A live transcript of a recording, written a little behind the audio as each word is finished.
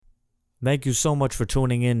Thank you so much for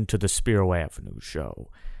tuning in to the Spiro Avenue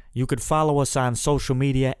Show. You could follow us on social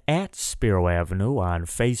media at Spiro Avenue on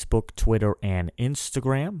Facebook, Twitter, and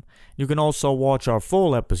Instagram. You can also watch our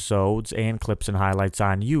full episodes and clips and highlights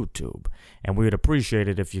on YouTube. And we would appreciate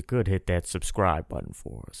it if you could hit that subscribe button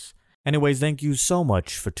for us. Anyways, thank you so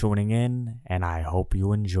much for tuning in, and I hope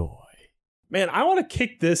you enjoy. Man, I want to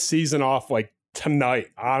kick this season off like tonight,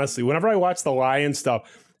 honestly. Whenever I watch the Lions stuff,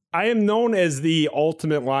 I am known as the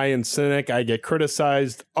ultimate Lions cynic. I get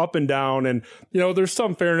criticized up and down, and there's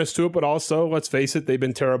some fairness to it, but also, let's face it, they've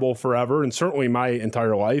been terrible forever, and certainly my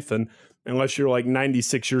entire life, and unless you're like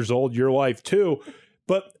 96 years old, your life too.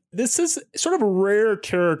 But this is sort of a rare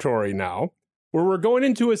territory now, where we're going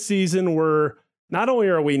into a season where not only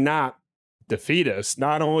are we not defeatist,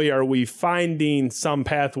 not only are we finding some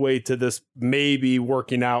pathway to this maybe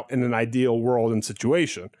working out in an ideal world and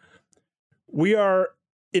situation, we are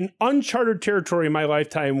in uncharted territory in my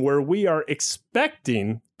lifetime where we are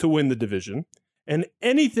expecting to win the division, and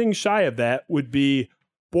anything shy of that would be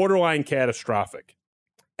borderline catastrophic.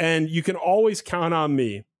 And you can always count on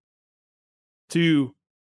me to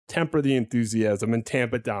temper the enthusiasm and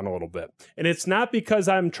tamp it down a little bit. And it's not because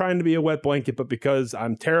I'm trying to be a wet blanket, but because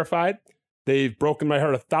I'm terrified. They've broken my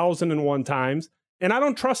heart 1,001 times, and I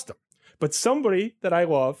don't trust them. But somebody that I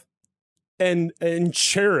love and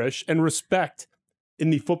cherish and respect in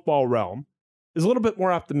the football realm is a little bit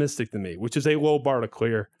more optimistic than me, which is a low bar to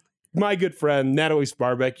clear. My good friend, Natalie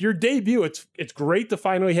Sparbeck, your debut, it's great to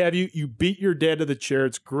finally have you. You beat your dad to the chair.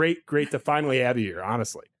 It's great to finally have you here,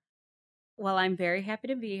 honestly. Well, I'm very happy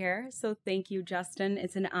to be here. So thank you, Justin.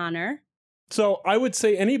 It's an honor. So I would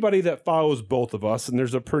say anybody that follows both of us, and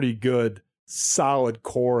there's a pretty good, solid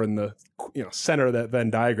core in the center of that Venn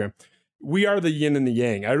diagram, we are the yin and the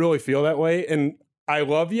yang. I really feel that way. And I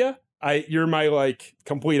love you. You're my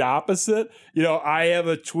complete opposite. I have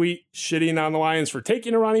a tweet shitting on the Lions for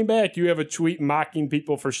taking a running back. You have a tweet mocking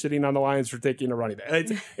people for shitting on the Lions for taking a running back.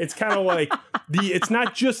 It's kind of like it's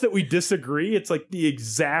not just that we disagree. It's like the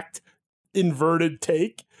exact inverted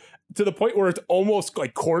take to the point where it's almost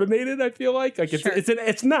like coordinated. I feel like Sure.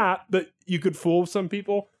 it's not, but you could fool some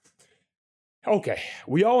people. Okay,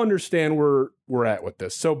 we all understand where we're at with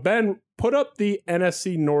this. So Ben, put up the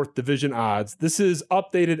NFC North division odds. This is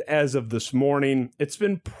updated as of this morning. It's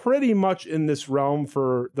been pretty much in this realm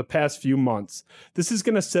for the past few months. This is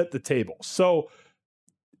going to set the table. So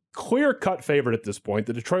clear-cut favorite at this point,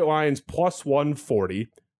 the Detroit Lions plus 140,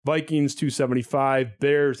 Vikings 275,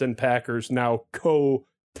 Bears and Packers now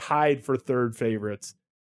tied for third favorites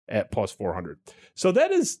at plus 400. So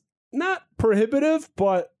that is not prohibitive,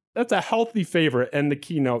 but that's a healthy favorite. And the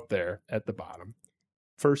keynote there at the bottom,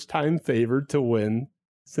 first time favored to win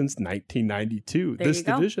since 1992. This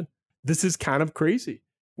division. This is kind of crazy.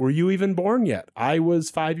 Were you even born yet? I was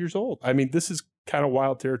 5 years old. I mean, this is kind of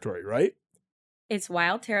wild territory, right? It's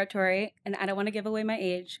wild territory, and I don't want to give away my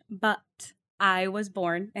age, but I was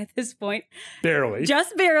born at this point. Barely.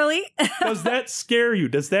 Just barely. Does that scare you?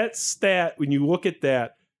 Does that stat, when you look at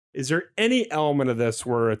that, is there any element of this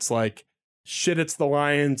where it's like, shit, it's the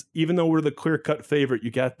Lions, even though we're the clear-cut favorite, you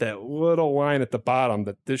got that little line at the bottom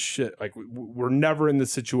that this shit, we're never in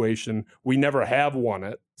this situation. We never have won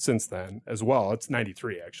it since then as well. It's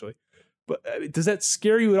 93, actually. But does that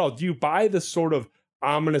scare you at all? Do you buy this sort of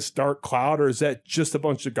ominous dark cloud, or is that just a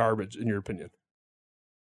bunch of garbage, in your opinion?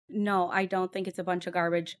 No, I don't think it's a bunch of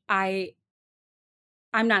garbage. I'm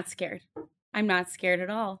not scared. I'm not scared at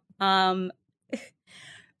all.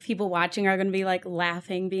 People watching are going to be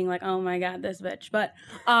laughing, being like, oh my God, this bitch. But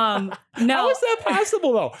no. How is that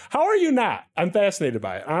possible though? How are you not? I'm fascinated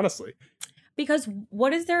by it, honestly. Because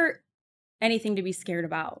what is there anything to be scared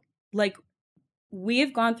about? We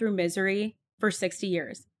have gone through misery for 60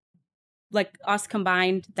 years. Us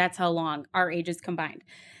combined, that's how long, our ages combined.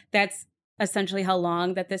 That's essentially how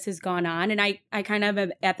long that this has gone on. And I kind of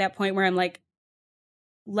am at that point where I'm like,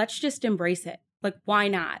 let's just embrace it. Why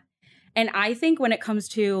not? And I think when it comes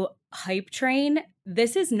to hype train,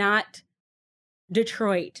 this is not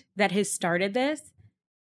Detroit that has started this.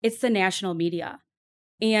 It's the national media.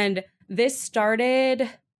 And this started,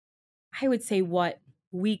 I would say,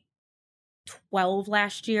 week 12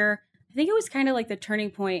 last year. I think it was kind of the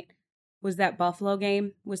turning point was that Buffalo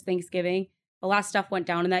game, was Thanksgiving. A lot of stuff went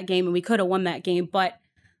down in that game, and we could have won that game. But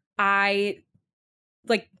in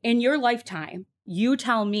your lifetime, you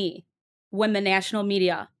tell me when the national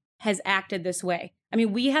media has acted this way. I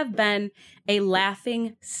mean, we have been a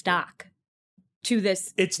laughing stock to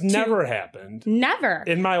this. It's never happened. Never.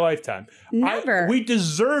 In my lifetime. Never. We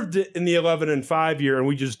deserved it in the 11-5 year, and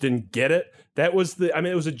we just didn't get it. That was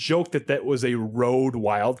it was a joke that was a road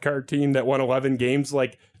wildcard team that won 11 games.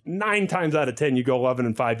 9 times out of 10, you go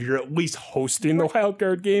 11-5, you're at least hosting the wild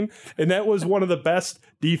card game. And that was one of the best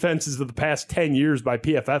defenses of the past 10 years by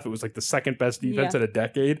PFF. It was like the second best defense in a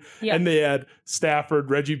decade. Yeah. And they had Stafford,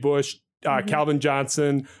 Reggie Bush, Calvin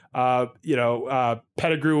Johnson,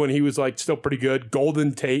 Pettigrew when he was like still pretty good,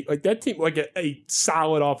 Golden Tate, like that team, like a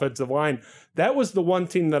solid offensive line. That was the one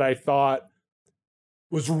team that I thought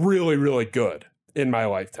was really, really good in my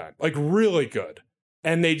lifetime, like really good.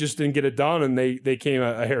 And they just didn't get it done, and they came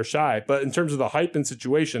a hair shy. But in terms of the hype and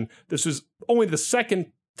situation, this was only the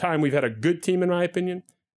second time we've had a good team, in my opinion,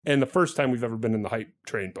 and the first time we've ever been in the hype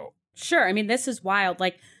train boat. Sure. I mean, this is wild.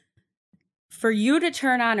 Like, for you to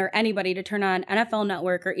turn on, or anybody to turn on NFL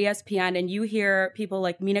Network or ESPN, and you hear people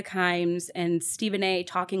like Mina Kimes and Stephen A.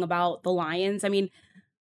 talking about the Lions, I mean,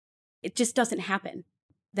 it just doesn't happen.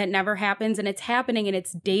 That never happens, and it's happening, and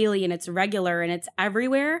it's daily, and it's regular, and it's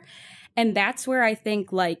everywhere. And that's where I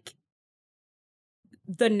think, like,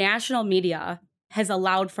 the national media has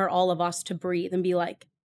allowed for all of us to breathe and be like,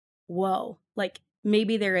 whoa, like,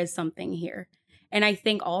 maybe there is something here. And I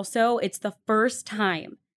think also it's the first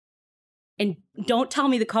time, and don't tell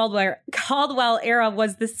me the Caldwell era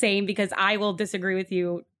was the same, because I will disagree with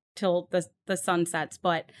you till the sun sets,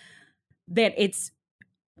 but that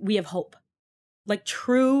we have hope, like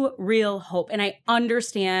true, real hope. And I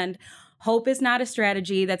understand hope is not a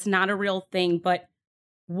strategy. That's not a real thing. But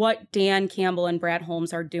what Dan Campbell and Brad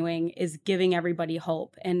Holmes are doing is giving everybody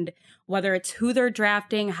hope. And whether it's who they're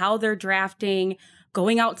drafting, how they're drafting,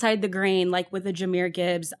 going outside the grain, like with the Jahmyr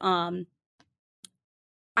Gibbs,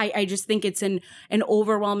 I just think it's an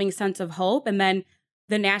overwhelming sense of hope. And then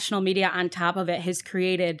the national media on top of it has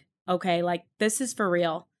created, okay, like, this is for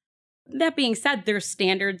real. That being said, there's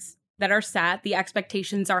standards that are set. The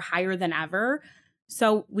expectations are higher than ever.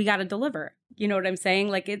 So we got to deliver. You know what I'm saying?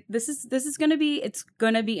 Like, this is going to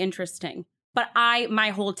be interesting. But my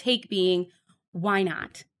whole take being, why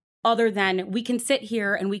not? Other than we can sit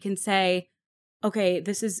here and we can say, okay,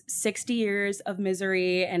 this is 60 years of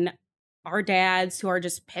misery and our dads who are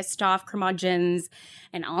just pissed off curmudgeons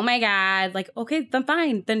and oh my God, like, okay, then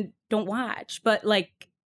fine, then don't watch. But like,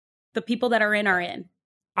 the people that are in.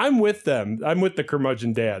 I'm with them. I'm with the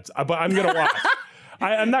curmudgeon dads, but I'm going to watch.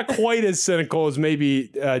 I'm not quite as cynical as maybe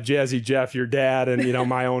Jazzy Jeff, your dad, and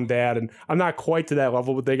my own dad, and I'm not quite to that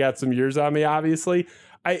level, but they got some years on me, obviously.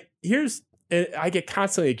 I get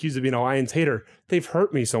constantly accused of being a Lions hater. They've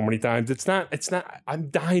hurt me so many times. It's not. I'm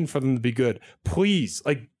dying for them to be good. Please,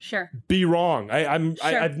 sure, be wrong.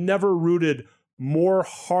 I've never rooted more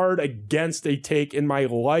hard against a take in my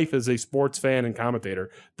life as a sports fan and commentator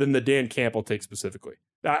than the Dan Campbell take specifically.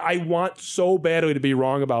 I want so badly to be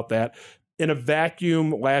wrong about that. In a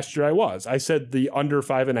vacuum, last year I said the under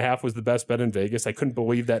 5.5 was the best bet in Vegas. I couldn't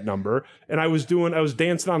believe that number. And I was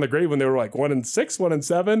dancing on the grave when they were like 1-6,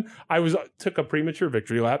 1-7. I took a premature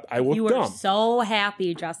victory lap. I looked dumb. You were so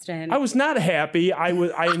happy, Justin. I was not happy.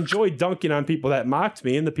 I enjoyed dunking on people that mocked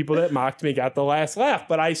me, and the people that mocked me got the last laugh.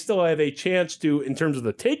 But I still have a chance to, in terms of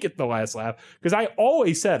the take it the last laugh, because I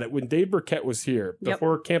always said it when Dave Burkett was here,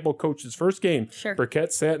 before Campbell coached his first game. Sure.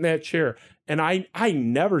 Burkett sat in that chair. And I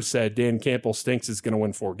never said Dan Campbell stinks is going to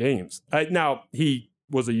win 4 games. Now, he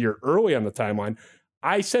was a year early on the timeline.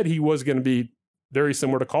 I said he was going to be very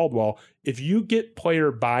similar to Caldwell. If you get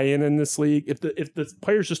player buy-in in this league, if the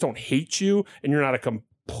players just don't hate you and you're not a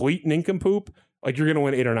complete nincompoop, like, you're going to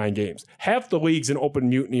win 8 or 9 games. Half the leagues in open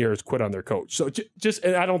mutineers quit on their coach. So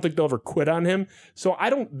and I don't think they'll ever quit on him. So I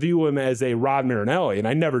don't view him as a Rod Marinelli, and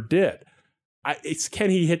I never did. Can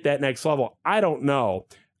he hit that next level? I don't know.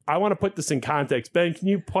 I want to put this in context. Ben, can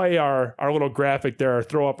you play our little graphic there, or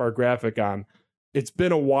throw up our graphic on? It's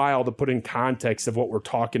been a while to put in context of what we're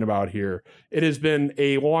talking about here. It has been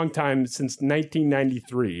a long time, since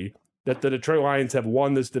 1993, that the Detroit Lions have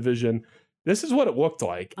won this division. This is what it looked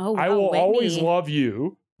like. Oh, wow, I Will Whitney. Always Love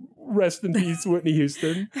You. Rest in peace, Whitney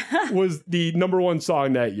Houston. Was the #1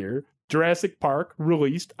 song that year. Jurassic Park,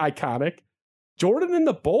 released, iconic. Jordan and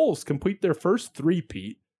the Bulls complete their first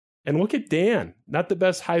three-peat. And look at Dan. Not the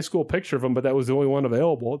best high school picture of him, but that was the only one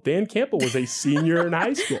available. Dan Campbell was a senior in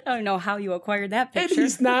high school. I don't know how you acquired that picture. And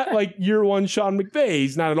he's not like year 1 Sean McVay.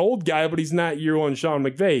 He's not an old guy, but he's not year 1 Sean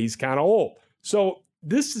McVay. He's kind of old. So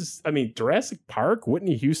this is, Jurassic Park,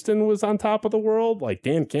 Whitney Houston was on top of the world. Like,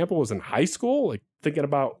 Dan Campbell was in high school, like, thinking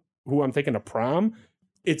about who I'm taking to prom.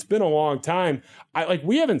 It's been a long time.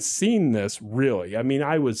 We haven't seen this really.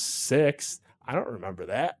 I was 6. I don't remember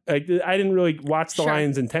that. I didn't really watch the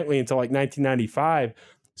Lions intently until 1995.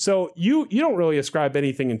 So you don't really ascribe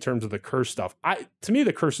anything in terms of the curse stuff. To me,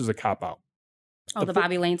 the curse is a cop-out. Oh, the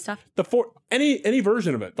Bobby Lane stuff? Any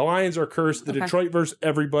version of it. The Lions are cursed. The Detroit versus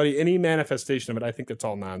everybody. Any manifestation of it, I think that's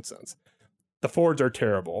all nonsense. The Fords are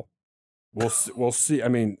terrible. We'll see. I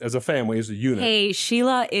mean, as a family, as a unit. Hey,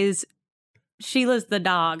 Sheila's the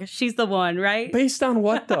dog. She's the one, right? Based on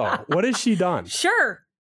what, though? What has she done? Sure.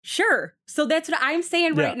 So that's what I'm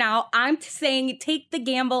saying right now. I'm saying take the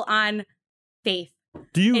gamble on faith.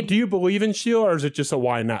 Do you believe in Sheila, or is it just a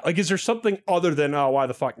why not? Like, is there something other than, oh, why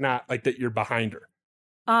the fuck not? Like, that you're behind her?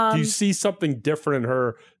 Do you see something different in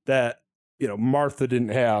her that, Martha didn't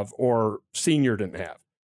have or Senior didn't have?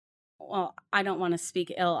 Well, I don't want to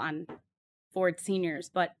speak ill on Ford seniors,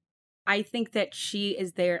 but I think that she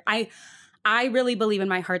is there. I really believe in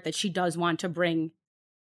my heart that she does want to bring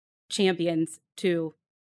champions to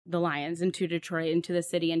the Lions and to Detroit and to the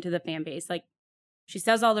city and to the fan base. Like, she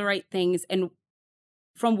says all the right things, and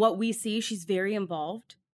from what we see, she's very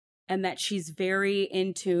involved, and that she's very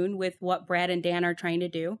in tune with what Brad and Dan are trying to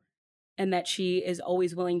do, and that she is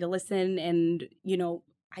always willing to listen. And,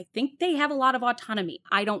 I think they have a lot of autonomy.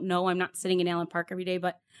 I don't know. I'm not sitting in Allen Park every day,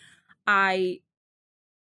 but I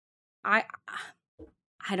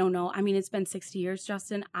don't know. I mean, it's been 60 years,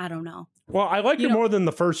 Justin. I don't know. Well, I like it more than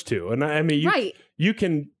the first two. And I mean, you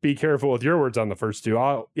can be careful with your words on the first two.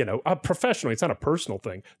 Professionally, it's not a personal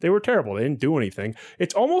thing. They were terrible. They didn't do anything.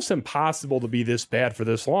 It's almost impossible to be this bad for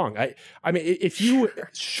this long. I mean, if you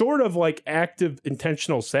short of like active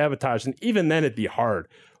intentional sabotage, and even then it'd be hard.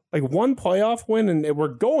 Like one playoff win, and we're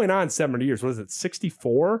going on 70 years. What is it,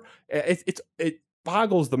 64? It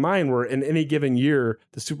boggles the mind where in any given year,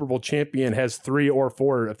 the Super Bowl champion has 3 or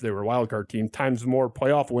 4, if they were a wild card team, times more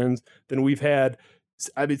playoff wins than we've had.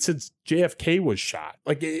 I mean, since JFK was shot.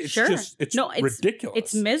 Like, it's ridiculous.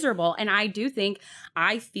 It's miserable. And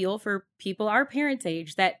I feel for people our parents'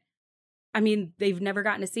 age that, I mean, they've never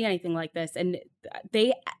gotten to see anything like this. And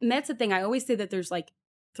that's the thing. I always say that there's like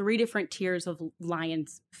 3 different tiers of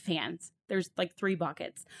Lions fans. There's like 3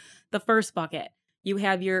 buckets. The first bucket, you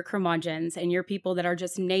have your curmudgeons and your people that are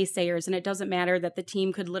just naysayers, and it doesn't matter that the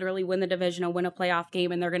team could literally win the division or win a playoff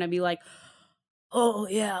game, and they're going to be like, oh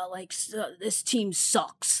yeah, like this team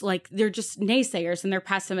sucks. Like, they're just naysayers and they're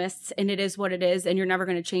pessimists, and it is what it is, and you're never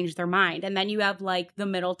going to change their mind. And then you have like the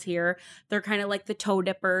middle tier. They're kind of like the toe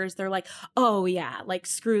dippers. They're like, oh yeah, like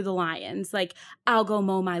screw the Lions. Like, I'll go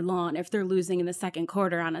mow my lawn if they're losing in the second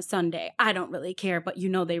quarter on a Sunday. I don't really care, but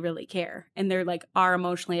they really care. And they're like, are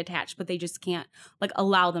emotionally attached, but they just can't like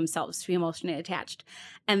allow themselves to be emotionally attached.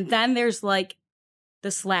 And then there's like the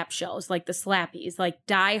slap shows, like the slappies, like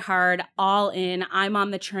die hard, all in. I'm on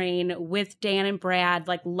the train with Dan and Brad.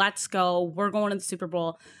 Like, let's go. We're going to the Super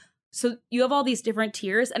Bowl. So you have all these different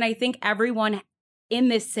tiers. And I think everyone in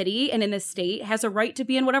this city and in this state has a right to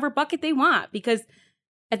be in whatever bucket they want. Because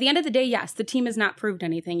at the end of the day, yes, the team has not proved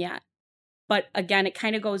anything yet. But again, it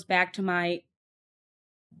kind of goes back to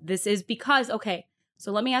this is because, okay,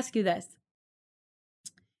 so let me ask you this.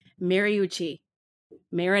 Mariucci,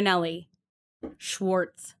 Marinelli,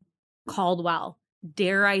 Schwartz, Caldwell,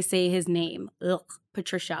 dare I say his name?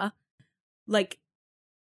 Patricia. Like,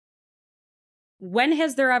 when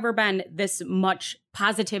has there ever been this much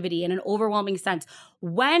positivity in an overwhelming sense?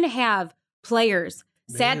 When have players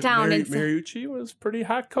sat down and Mariucci was pretty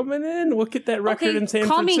hot coming in. Look at that record in San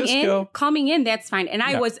Francisco. Coming in, that's fine. And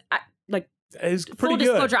I was it's pretty full good.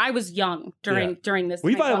 Disclosure, I was young during this.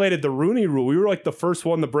 We violated the Rooney Rule. We were like the first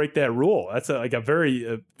one to break that rule. That's a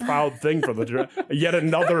very proud thing for the yet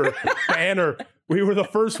another banner. We were the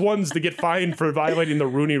first ones to get fined for violating the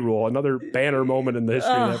Rooney Rule. Another banner moment in the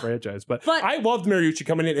history of that franchise. But I loved Mariucci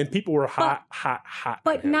coming in, and people were hot.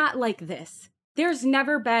 But not like this. There's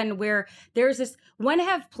never been where there's this. When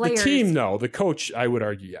have players? The team, no. The coach, I would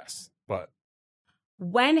argue, yes. But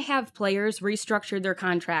when have players restructured their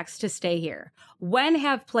contracts to stay here? When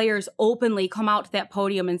have players openly come out to that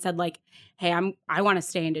podium and said, like, hey, I want to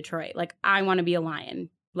stay in Detroit. Like, I want to be a Lion.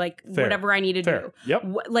 Like, whatever I need to do. Yep.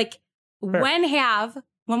 When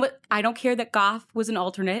I don't care that Goff was an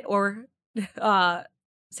alternate or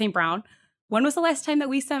St. Brown. When was the last time that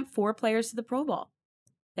we sent 4 players to the Pro Bowl?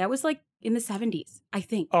 That was like in the 70s, I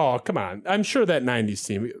think. Oh, come on. I'm sure that 90s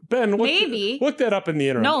team. Ben, look that up in the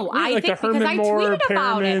internet. No, I think because I tweeted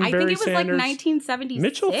about it. I think it was like 1976.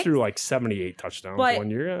 Mitchell threw like 78 touchdowns one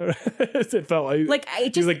year. It felt like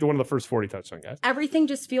he was like one of the first 40 touchdown guys. Everything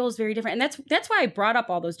just feels very different. And that's why I brought up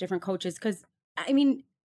all those different coaches, because, I mean,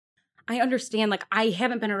 I understand, like, I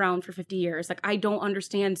haven't been around for 50 years. Like, I don't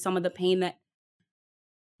understand some of the pain that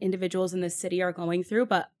individuals in this city are going through,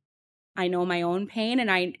 but I know my own pain,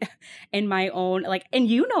 and my own, like, and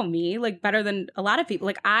you know me, like, better than a lot of people.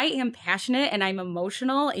 Like, I am passionate and I'm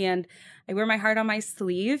emotional and I wear my heart on my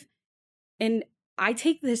sleeve. And I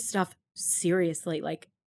take this stuff seriously. Like,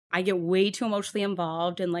 I get way too emotionally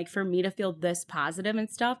involved, and like for me to feel this positive and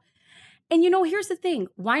stuff. And here's the thing.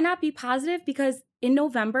 Why not be positive? Because in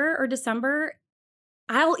November or December,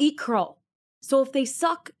 I'll eat crow. So if they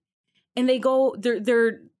suck and they go,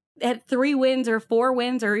 they're at 3 wins or 4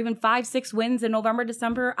 wins or even 5, 6 wins in November,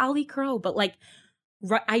 December, I'll eat crow. But like,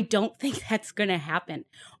 I don't think that's going to happen.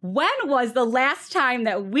 When was the last time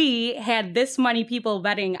that we had this many people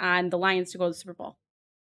betting on the Lions to go to the Super Bowl?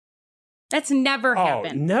 That's never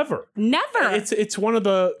happened. Never. It's one of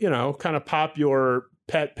the, kind of popular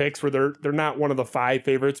pet picks where they're not one of the 5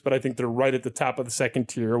 favorites, but I think they're right at the top of the second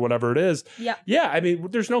tier or whatever it is. Yeah. Yeah. I mean,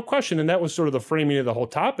 there's no question. And that was sort of the framing of the whole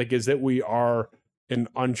topic, is that we are in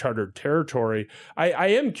uncharted territory. I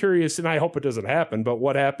am curious, and I hope it doesn't happen, but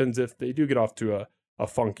what happens if they do get off to a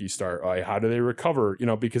funky start? Like, how do they recover?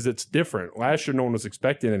 Because it's different. Last year, no one was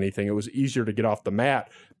expecting anything. It was easier to get off the mat.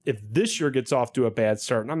 If this year gets off to a bad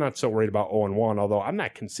start, and I'm not so worried about 0-1, although I'm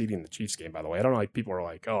not conceding the Chiefs game, by the way. I don't know, like, people are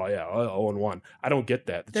like, oh yeah, 0-1. I don't get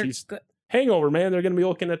that. The Chiefs good. Hangover, man. They're going to be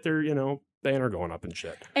looking at their, banner going up and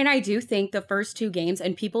shit. And I do think the first 2 games,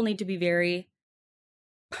 and people need to be very,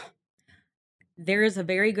 there is a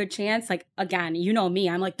very good chance, like, again, me,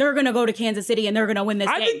 I'm like, they're going to go to Kansas City and they're going to win this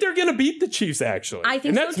game. I think they're going to beat the Chiefs, actually. I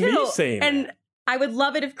think so, too. And that's me saying and that. I would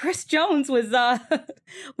love it if Chris Jones was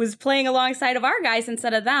was playing alongside of our guys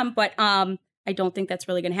instead of them, but I don't think that's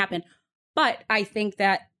really going to happen. But I think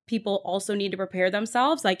that people also need to prepare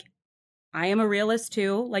themselves. Like, I am a realist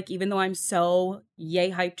too. Like, even though I'm so yay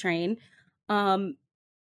hype train,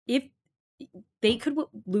 if they could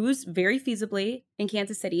lose very feasibly in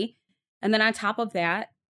Kansas City, and then on top of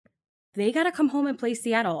that, they got to come home and play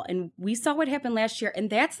Seattle. And we saw what happened last year. And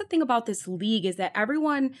that's the thing about this league, is that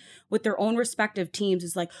everyone with their own respective teams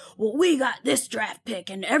is like, well, we got this draft pick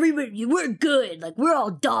and everybody, we're good. Like, we're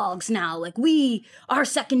all dogs now. Like, our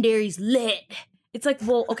secondary's lit. It's like,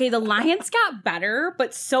 well, okay, the Lions got better,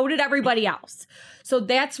 but so did everybody else. So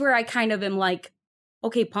that's where I kind of am like,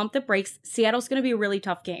 okay, pump the brakes. Seattle's going to be a really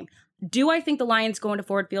tough game. Do I think the Lions go into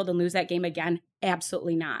Ford Field and lose that game again?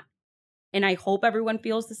 Absolutely not. And I hope everyone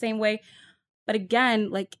feels the same way. But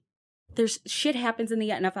again, like, there's shit happens in the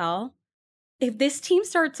NFL. If this team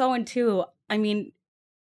starts 0-2, I mean,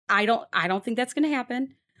 I don't think that's going to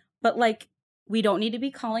happen. But like, we don't need to be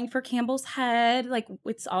calling for Campbell's head. Like,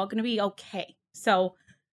 it's all going to be okay. So,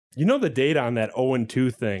 the data on that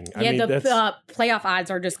 0-2 thing. Yeah, I mean, the playoff odds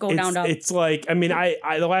are just going down. It's like, I mean, I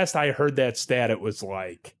the last I heard that stat, it was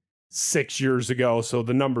like 6 years ago, so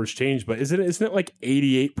the numbers changed, but isn't it like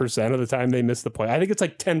 88% of the time they miss the play? I think it's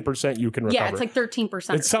like 10% you can recover. Yeah, it's like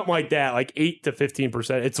 13%. It's something like that, like 8 to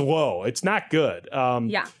 15%. It's low. It's not good.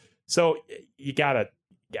 Yeah. So you gotta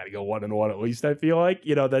go 1-1 at least. I feel like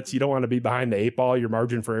you don't want to be behind the 8 ball. Your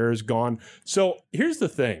margin for error is gone. So here's the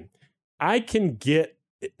thing: I can get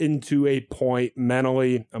into a point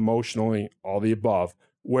mentally, emotionally, all the above,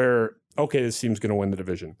 where okay, this team's going to win the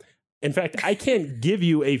division. In fact, I can't give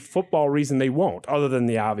you a football reason they won't, other than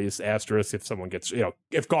the obvious asterisk if someone gets,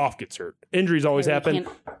 if Goff gets hurt. Injuries always happen.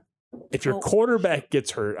 If your quarterback gets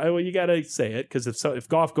hurt, you got to say it, because if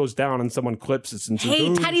Goff goes down and someone clips it.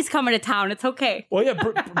 Hey, Teddy's coming to town. It's okay. Well, yeah,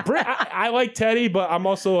 I like Teddy, but I'm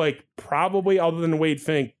also like probably, other than Wade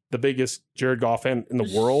Fink, the biggest Jared Goff fan in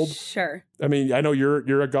the world. Sure. I mean, I know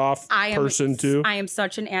you're a Goff person too. I am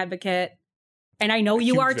such an advocate. And I know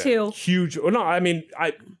you are too. Huge. No, I mean,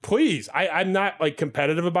 I'm not like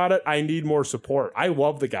competitive about it. I need more support. I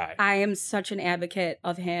love the guy. I am such an advocate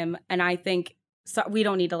of him. And I think we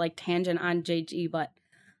don't need to like tangent on JG, but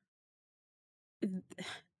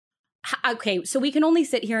okay. So we can only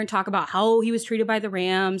sit here and talk about how he was treated by the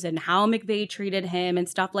Rams and how McVay treated him and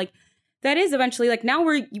stuff like that. Is eventually like, now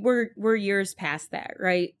we're years past that.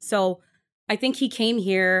 Right. So I think he came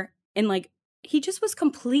here and like, he just was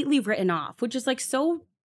completely written off, which is like so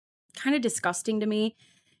kind of disgusting to me.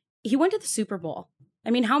 He went to the Super Bowl.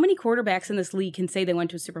 I mean, how many quarterbacks in this league can say they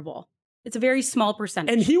went to a Super Bowl? It's a very small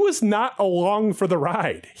percentage. And he was not along for the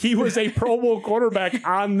ride. He was a Pro Bowl quarterback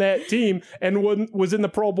on that team and was in the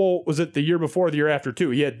Pro Bowl. Was it the year before, the year after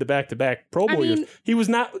too? He had the back-to-back Pro Bowl years. He was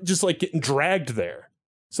not just like getting dragged there.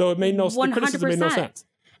 So it made no sense. The criticism made no sense.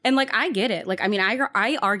 And like, I get it. Like, I mean,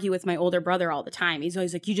 I argue with my older brother all the time. He's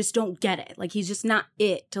always like, you just don't get it. Like, he's just not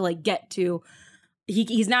it to like get to.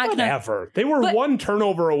 He's not going to. Whatever. They were one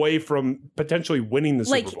turnover away from potentially winning the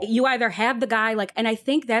Super Bowl. Like, you either have the guy, like, and I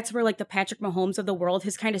think that's where like the Patrick Mahomes of the world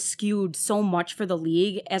has kind of skewed so much for the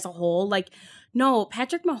league as a whole. Like, no,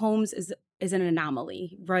 Patrick Mahomes is an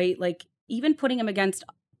anomaly, right? Like, even putting him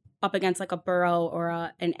up against like a Burrow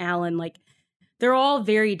or an Allen, like, they're all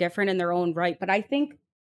very different in their own right. But I think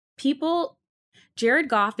people Jared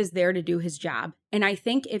Goff is there to do his job. And I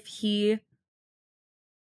think if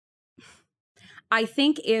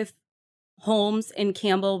Holmes and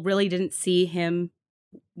Campbell really didn't see him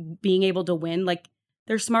being able to win, like,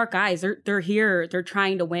 they're smart guys. They're here. They're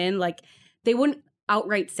trying to win. Like, they wouldn't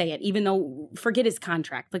outright say it, even though, forget his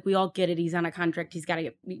contract. Like, we all get it. He's on a contract. He's got to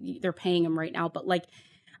get, they're paying him right now. But, like,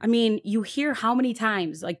 I mean, you hear how many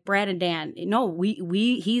times, like Brad and Dan, no,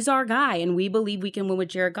 he's our guy and we believe we can win with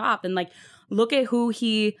Jared Goff. And, like, look at who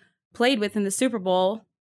he played with in the Super Bowl.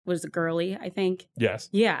 Was it Gurley, I think? Yes.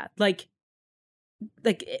 Yeah. Like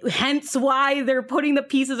hence why they're putting the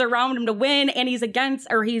pieces around him to win. And he's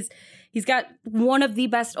got one of the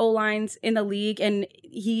best O-lines in the league. And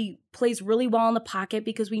he plays really well in the pocket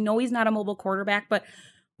because we know he's not a mobile quarterback. But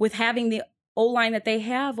with having the O-line that they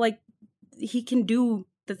have, like, he can do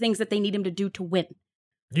the things that they need him to do to win.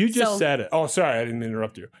 You just said it. Oh, sorry, I didn't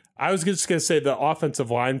interrupt you. I was just going to say the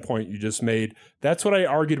offensive line point you just made. That's what I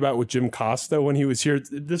argued about with Jim Costa when he was here.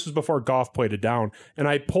 This was before Goff played it down. And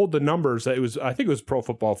I pulled the numbers. I think it was Pro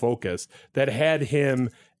Football Focus that had him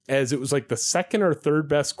as it was like the second or third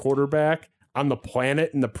best quarterback on the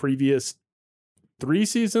planet in the previous 3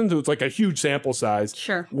 seasons. It was like a huge sample size.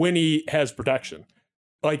 Sure. When he has protection.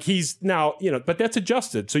 Like he's now, but that's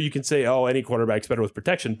adjusted. So you can say, oh, any quarterback's better with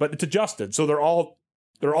protection, but it's adjusted. So they're all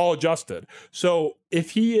adjusted. So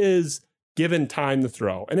if he is given time to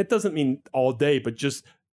throw, and it doesn't mean all day, but just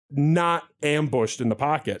not ambushed in the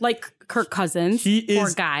pocket. Like Kirk Cousins, he is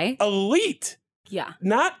poor guy. Elite. Yeah.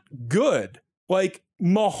 Not good. Like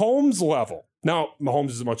Mahomes level. Now,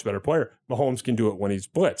 Mahomes is a much better player. Mahomes can do it when he's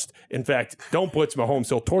blitzed. In fact, don't blitz Mahomes,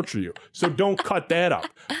 he'll torture you. So don't cut that up.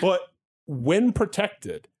 But when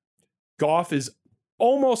protected, Goff is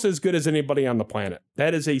almost as good as anybody on the planet.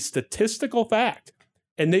 That is a statistical fact.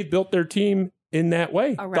 And they've built their team in that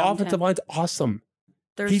way. The offensive line's awesome.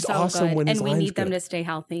 He's so awesome good. When his line's and we need good. them to stay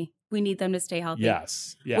healthy.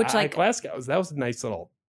 Yes. Yeah. Which, Glasgow, that was a nice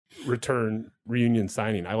little reunion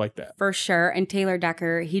signing. I like that. For sure. And Taylor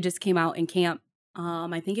Decker, he just came out in camp.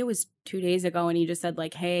 I think it was 2 days ago. And he just said,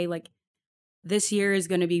 like, hey, like, this year is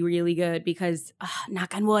going to be really good because,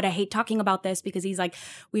 knock on wood, I hate talking about this because he's like,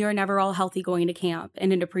 we are never all healthy going to camp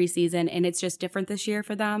and into preseason. And it's just different this year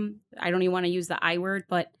for them. I don't even want to use the I word,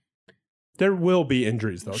 but. There will be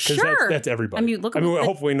injuries, though, because that's everybody.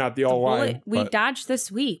 Hopefully not the all-line. We dodged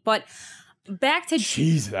this week, but back to.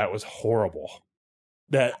 Jeez, that was horrible.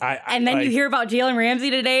 And then you hear about Jalen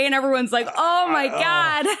Ramsey today, and everyone's like, "Oh my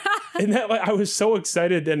god!" And I was so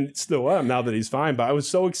excited, and still am now that he's fine. But I was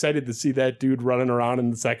so excited to see that dude running around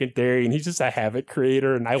in the secondary, and he's just a havoc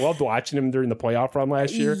creator. And I loved watching him during the playoff run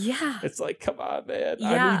last year. Yeah, it's like, come on, man.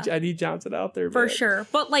 Yeah. I need Johnson out there for sure.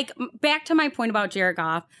 But like back to my point about Jared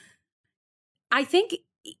Goff, I think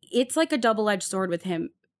it's like a double-edged sword with him.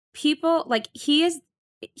 People like he is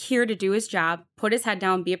here to do his job, put his head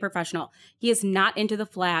down, be a professional. He is not into the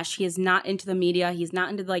flash. He is not into the media. He's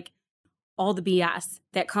not into like all the BS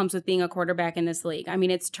that comes with being a quarterback in this league. I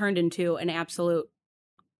mean, it's turned into an absolute,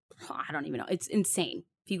 I don't even know. It's insane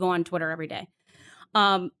if you go on Twitter every day.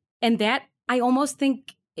 And that I almost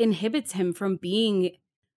think inhibits him from being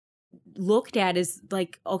looked at as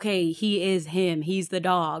like, okay, he is him. He's the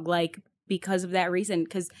dog. Like because of that reason,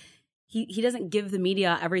 because He doesn't give the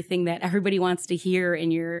media everything that everybody wants to hear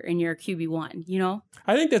in your QB1, you know?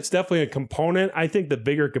 I think that's definitely a component. I think the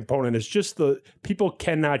bigger component is just the people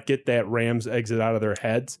cannot get that Rams exit out of their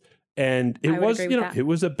heads. And it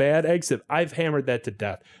was a bad exit. I've hammered that to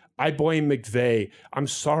death. I blame McVay. I'm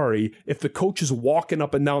sorry if the coach is walking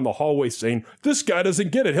up and down the hallway saying, this guy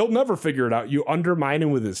doesn't get it. He'll never figure it out. You undermine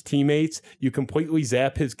him with his teammates. You completely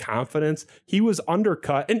zap his confidence. He was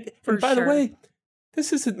undercut. And by the way,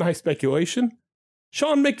 this isn't my speculation.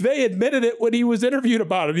 Sean McVay admitted it when he was interviewed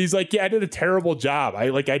about it. He's like, yeah, I did a terrible job.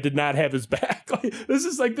 I did not have his back.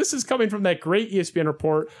 This is coming from that great ESPN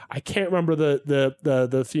report. I can't remember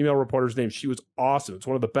the female reporter's name. She was awesome. It's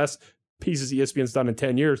one of the best pieces ESPN's done in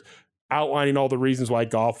 10 years, outlining all the reasons why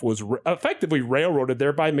Goff was effectively railroaded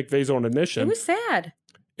there by McVay's own admission. It was sad.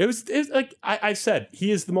 It's like I said,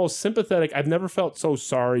 he is the most sympathetic. I've never felt so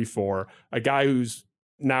sorry for a guy who's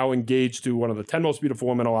now engaged to one of the 10 most beautiful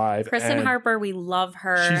women alive. Kristen Harper, we love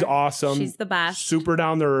her. She's awesome. She's the best. Super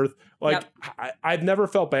down to earth. Like, yep. I've never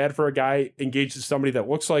felt bad for a guy engaged to somebody that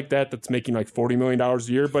looks like that's making like $40 million a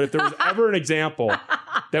year. But if there was ever an example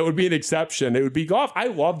that would be an exception, it would be Goff. I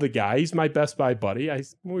love the guy. He's my Best Buy buddy.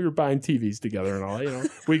 We were buying TVs together and all,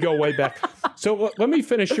 we go way back. So let me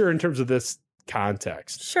finish here in terms of this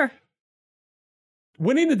context. Sure.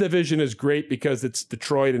 Winning the division is great because it's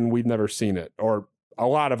Detroit and we've never seen it, or a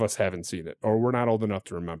lot of us haven't seen it, or we're not old enough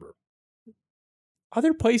to remember.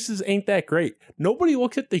 other places ain't that great. Nobody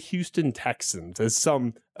looks at the Houston Texans as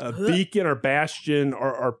some beacon or bastion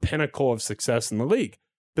or pinnacle of success in the league.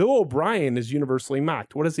 Bill O'Brien is universally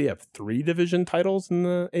mocked. What does he have? 3 division titles in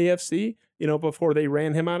the AFC, before they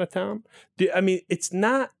ran him out of town? It's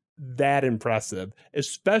not that impressive,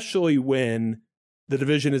 especially when the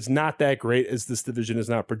division is not that great as this division is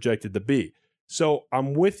not projected to be. So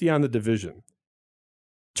I'm with you on the division.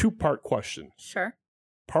 2-part question. Sure.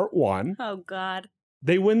 Part 1. Oh, God.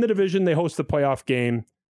 They win the division. They host the playoff game.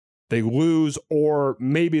 They lose, or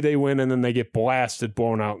maybe they win and then they get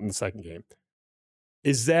blown out in the second game.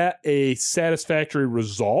 Is that a satisfactory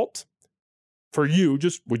result for you?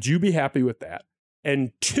 Just would you be happy with that?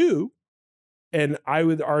 And 2, and I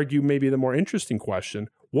would argue maybe the more interesting question,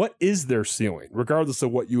 what is their ceiling, regardless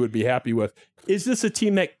of what you would be happy with? Is this a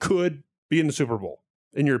team that could be in the Super Bowl,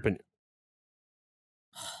 in your opinion?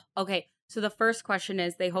 Okay, so the first question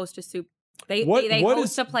is they host a They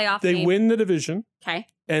host a playoff game. They win the division. Okay.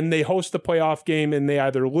 And they host a playoff game and they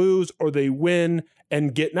either lose or they win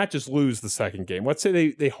and get, not just lose the second game. Let's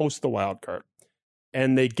say they host the wild card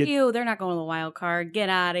and they get. Ew, they're not going to the wild card. Get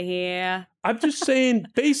out of here. I'm just saying,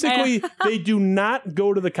 basically, they do not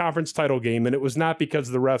go to the conference title game, and it was not because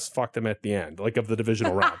the refs fucked them at the end, like of the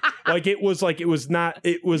divisional round.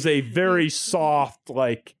 It was a very soft,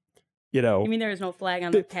 You mean there was no flag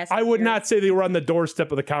on the pass? I would not say they were on the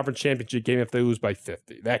doorstep of the conference championship game if they lose by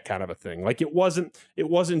 50. That kind of a thing. It wasn't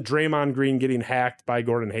Draymond Green getting hacked by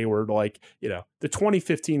Gordon Hayward. The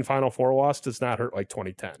 2015 Final Four loss does not hurt like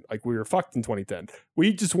 2010. We were fucked in 2010.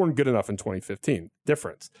 We just weren't good enough in 2015.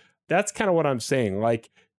 Difference. That's kind of what I'm saying.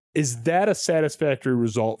 Is that a satisfactory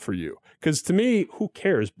result for you? Because to me, who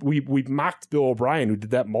cares? We mocked Bill O'Brien, who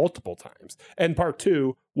did that multiple times. And part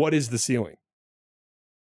 2, what is the ceiling?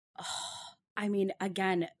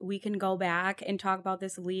 Again, we can go back and talk about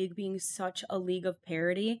this league being such a league of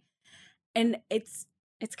parity. And it's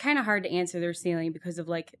kind of hard to answer their ceiling because of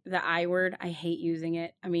the I word. I hate using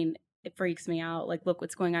it. It freaks me out. Look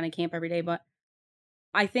what's going on in camp every day. But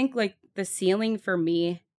I think the ceiling for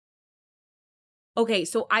me. Okay,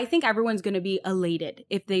 so I think everyone's going to be elated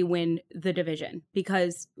if they win the division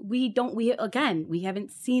because we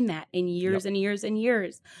haven't seen that in years and years and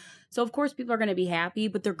years. So of course people are going to be happy,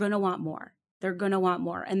 but they're going to want more. They're going to want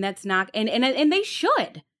more. And that's not, and they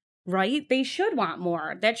should, right? They should want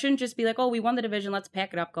more. That shouldn't just be we won the division. Let's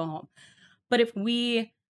pack it up, go home. But if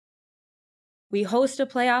we host a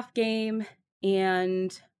playoff game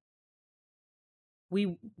and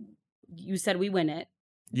you said we win it.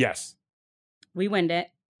 Yes. We win it.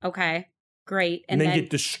 Okay, great. And then get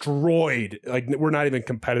destroyed. We're not even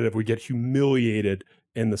competitive. We get humiliated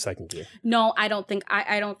in the second game. No, I don't think.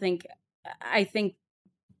 I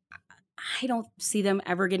don't see them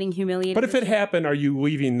ever getting humiliated. But if it happened, are you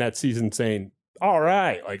leaving that season saying, all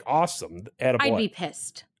right, awesome? I'd be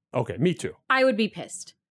pissed. Okay, me too. I would be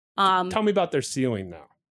pissed. Tell me about their ceiling now.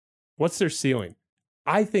 What's their ceiling?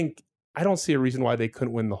 I don't see a reason why they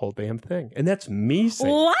couldn't win the whole damn thing. And that's me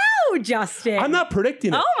saying. Wow, Justin. I'm not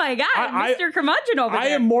predicting it. Oh my God, Mr. Curmudgeon over there. I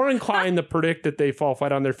am more inclined to predict that they fall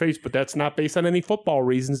flat on their face, but that's not based on any football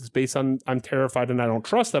reasons. It's based on I'm terrified and I don't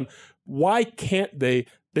trust them. Why can't they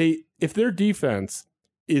if their defense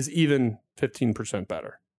is even 15%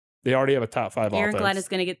 better, they already have a top 5 offense. Aaron Glenn is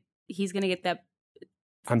going to get that.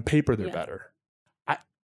 On paper, they're better.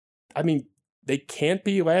 They can't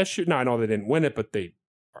be last year. No, I know they didn't win it, but they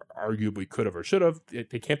arguably could have or should have.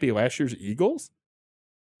 They can't be last year's Eagles.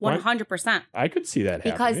 100%. I could see that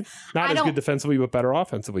happening. Not as good defensively, but better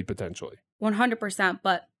offensively, potentially. 100%.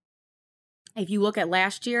 But if you look at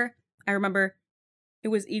last year, I remember it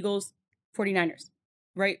was Eagles, 49ers,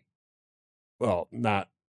 right? Well, not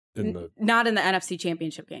in the NFC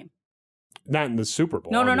Championship game. Not in the Super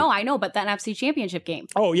Bowl. No, I know, but the NFC Championship game.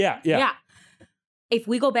 Oh, yeah. If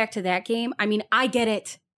we go back to that game, I get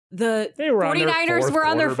it. The 49ers were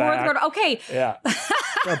on their fourth quarter. Okay. Yeah.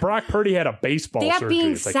 Brock Purdy had a baseball surgery.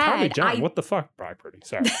 Being it's said, Tommy John, what the fuck, Brock Purdy?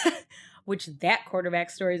 Sorry. Which that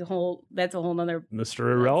quarterback story is a whole nother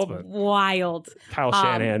Mr. Irrelevant. Wild. Kyle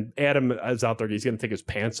Shanahan. Adam is out there. He's going to take his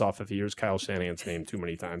pants off if he hears Kyle Shanahan's name too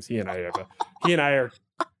many times.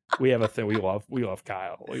 We have a thing. We love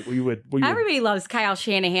Kyle. Everybody loves Kyle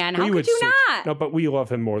Shanahan. How could you not? No, but we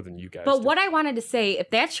love him more than you guys. But do. what I wanted to say,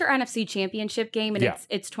 if that's your NFC Championship game and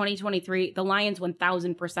it's 2023, the Lions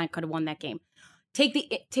 1,000% could have won that game.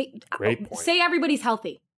 Great point. Say everybody's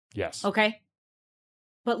healthy. Yes. Okay.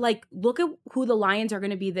 But look at who the Lions are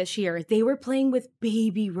going to be this year. They were playing with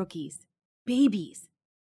baby rookies. Babies.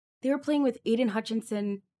 They were playing with Aiden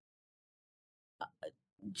Hutchinson,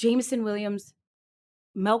 Jameson Williams,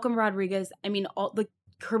 Malcolm Rodriguez.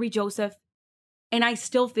 Kirby Joseph. And I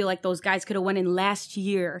still feel like those guys could have went in last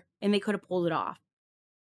year and they could have pulled it off.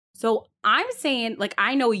 So I'm saying, like,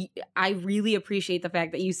 I know I really appreciate the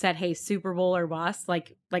fact that you said, hey, Super Bowl or bust,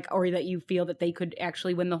 like, or that you feel that they could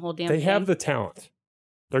actually win the whole damn thing. They have the talent.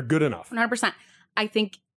 They're good enough. 100%. I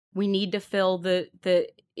think we need to fill the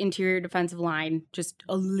interior defensive line just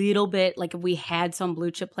a little bit. Like, if we had some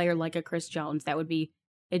blue chip player like a Chris Jones, it'd be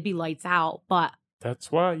lights out. But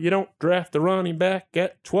that's why you don't draft the running back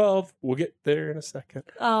at 12. We'll get there in a second.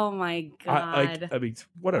 Oh, my God. I mean,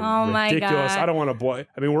 what a ridiculous. I don't want to boy.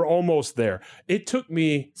 I mean, we're almost there. It took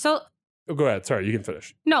me. So. Oh, go ahead. Sorry, you can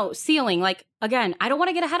finish. No, ceiling. Like, again, I don't want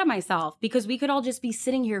to get ahead of myself because we could all just be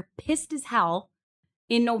sitting here pissed as hell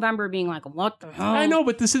in November being like, what the hell? I know,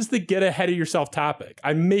 but this is the get ahead of yourself topic.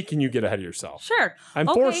 I'm making you get ahead of yourself. Sure. I'm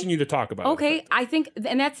forcing you to talk about it. Okay, I think,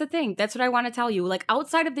 and that's the thing. That's what I want to tell you. Like,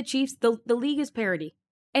 outside of the Chiefs, the league is parity.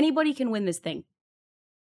 Anybody can win this thing.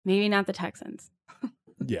 Maybe not the Texans.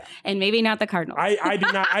 Yeah. And maybe not the Cardinals.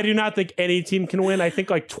 I do not think any team can win. I think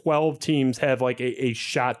like 12 teams have like a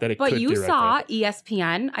shot that it could. But you saw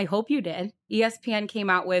ESPN. I hope you did. ESPN came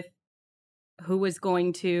out with who was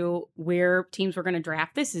going to, where teams were going to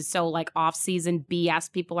draft. This is so like off-season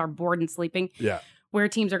BS. People are bored and sleeping. Yeah. Where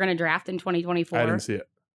teams are going to draft in 2024. I didn't see it.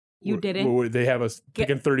 You didn't? They have us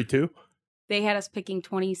picking 32? They had us picking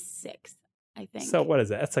 26, I think. So what is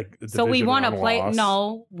that? That's like so we won a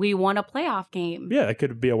we won a playoff game. Yeah, that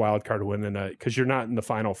could be a wild card win because you're not in the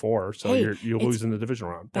Final Four, so you lose in the division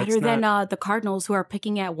round. Better than the Cardinals, who are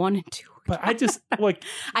picking at 1 and 2. But I just like.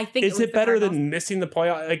 I think is it better than missing the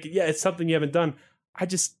playoff? Like, yeah, it's something you haven't done.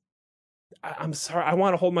 I'm sorry. I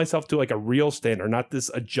want to hold myself to like a real standard, not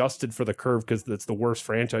this adjusted for the curve because that's the worst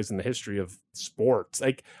franchise in the history of sports.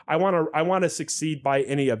 Like, I want to succeed by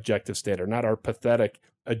any objective standard, not our pathetic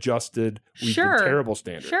adjusted, we've been terrible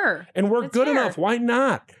standard. Sure. And we're good enough. Why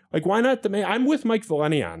not? Like, why not I'm with Mike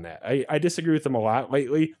Valeni on that. I disagree with him a lot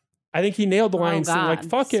lately. I think he nailed the Lions thing. Like,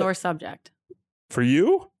 fuck it. Sore subject. For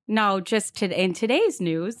you? No, just in today's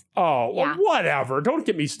news. Oh, well, whatever. Don't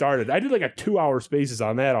get me started. I did like a 2-hour Spaces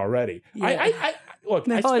on that already. Yeah. I look.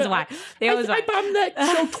 I bomb that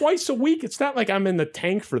show twice a week. It's not like I'm in the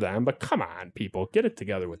tank for them, but come on, people, get it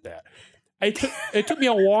together with that. It took me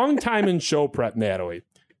a long time in show prep, Natalie,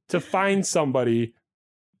 to find somebody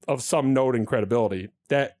of some note and credibility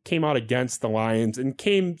that came out against the Lions and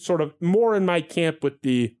came sort of more in my camp with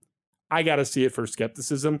the I got to see it for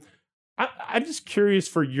skepticism. I'm just curious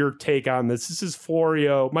for your take on this. This is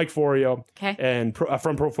Mike Florio, and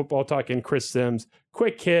from Pro Football Talk, and Chris Sims.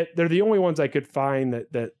 Quick hit. They're the only ones I could find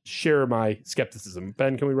that share my skepticism.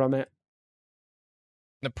 Ben, can we run that?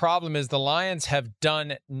 The problem is the Lions have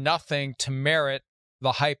done nothing to merit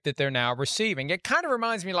the hype that they're now receiving. It kind of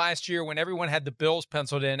reminds me last year when everyone had the Bills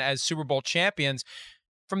penciled in as Super Bowl champions.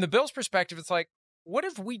 From the Bills' perspective, it's like, what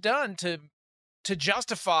have we done to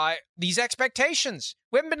justify these expectations?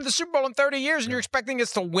 We haven't been to the Super Bowl in 30 years, and you're expecting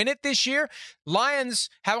us to win it this year? Lions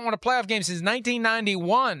haven't won a playoff game since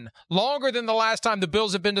 1991, longer than the last time the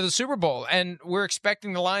Bills have been to the Super Bowl, and we're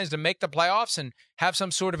expecting the Lions to make the playoffs and have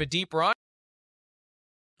some sort of a deep run.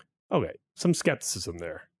 Okay, some skepticism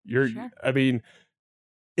there. Sure. I mean,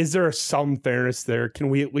 is there some fairness there? Can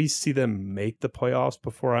we at least see them make the playoffs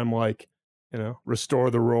before I'm like, restore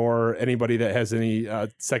the roar? Anybody that has any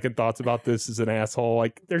second thoughts about this is an asshole.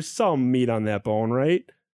 Like, there's some meat on that bone, right?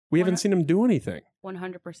 We haven't seen them do anything.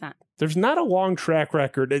 100%. There's not a long track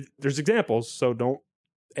record. There's examples, so don't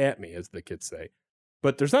at me, as the kids say.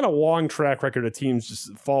 But there's not a long track record of teams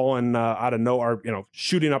just falling out of nowhere,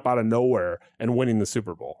 shooting up out of nowhere and winning the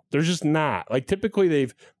Super Bowl. There's just not. Like, typically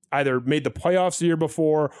they've either made the playoffs the year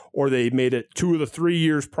before or they made it 2 of the 3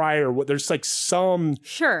 years prior. There's like something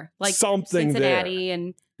Cincinnati there.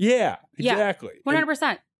 And yeah, exactly.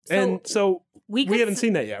 100%. So we haven't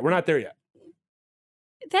seen that yet. We're not there yet.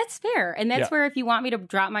 That's fair. And that's where if you want me to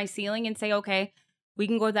drop my ceiling and say, okay, we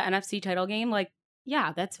can go to the NFC title game, like,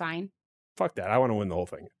 yeah, that's fine. Fuck that. I want to win the whole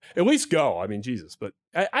thing. At least go. I mean, Jesus. But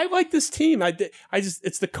I like this team.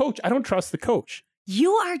 It's the coach. I don't trust the coach.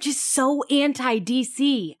 You are just so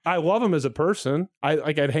anti-DC. I love him as a person.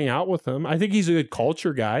 I'd hang out with him. I think he's a good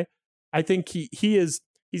culture guy. I think he's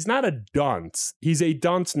not a dunce. He's a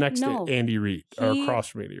dunce next to Andy Reid or across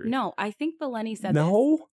from Andy Reid. No, I think Valeni said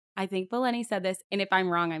this. I think Valeni said this, and if I'm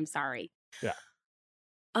wrong, I'm sorry. Yeah.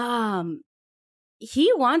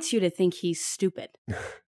 He wants you to think he's stupid.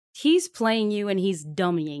 He's playing you and he's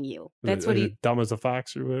dummying you. That's what he dumb as a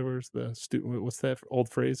fox or whatever's the what's that old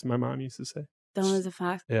phrase my mom used to say? Dumb as a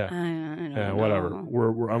fox. Yeah. I don't know. Whatever.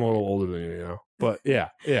 I'm a little older than you, But yeah.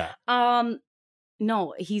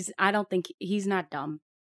 No, I don't think he's not dumb.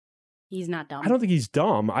 He's not dumb. I don't think he's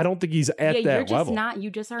dumb. I don't think he's at that level.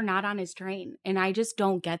 You just are not on his train. And I just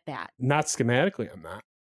don't get that. Not schematically, I'm not.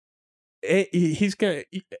 He's going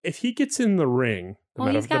to, if he gets in the ring.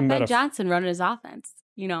 He's got Ben Johnson running his offense,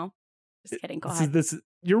 Just kidding. Go ahead.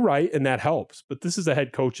 You're right, and that helps. But this is a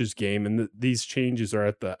head coach's game, and these changes are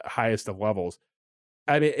at the highest of levels.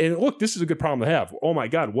 I mean, and look, this is a good problem to have. Oh my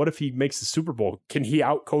God, what if he makes the Super Bowl? Can he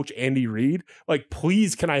outcoach Andy Reid? Like,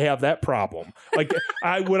 please, can I have that problem? Like,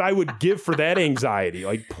 I would give for that anxiety.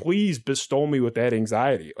 Like, please bestow me with that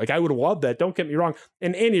anxiety. Like, I would love that. Don't get me wrong.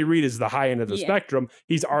 And Andy Reid is the high end of the spectrum.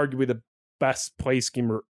 He's arguably the best play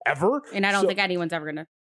schemer ever. And I don't think anyone's ever gonna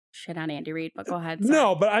shit on Andy Reid. But go ahead. Sorry.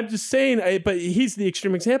 No, but I'm just saying. But he's the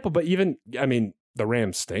extreme example. But even, I mean, the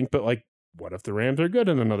Rams stink. But like, what if the Rams are good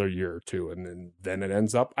in another year or two? And then it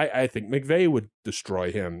ends up, I think McVay would destroy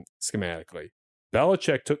him schematically.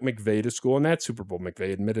 Belichick took McVay to school in that Super Bowl.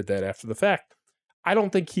 McVay admitted that after the fact. I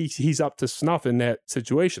don't think he's up to snuff in that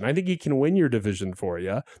situation. I think he can win your division for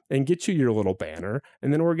you and get you your little banner.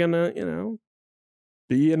 And then we're going to,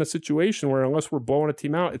 be in a situation where unless we're blowing a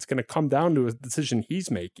team out, it's going to come down to a decision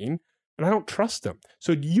he's making. And I don't trust him.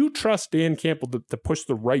 So do you trust Dan Campbell to push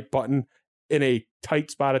the right button in a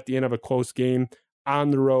tight spot at the end of a close game,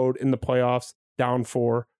 on the road, in the playoffs, down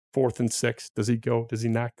 4, 4th and 6? Does he go? Does he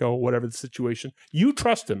not go? Whatever the situation. You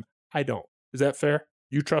trust him. I don't. Is that fair?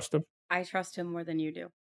 You trust him? I trust him more than you do.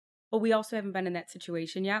 But we also haven't been in that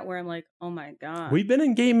situation yet where I'm like, oh my God. We've been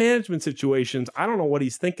in game management situations. I don't know what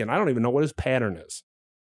he's thinking. I don't even know what his pattern is.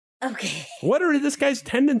 Okay. What are this guy's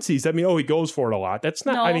tendencies? I mean, he goes for it a lot. That's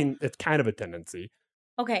not, I mean, it's kind of a tendency.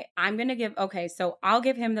 Okay, so I'll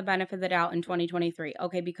give him the benefit of the doubt in 2023.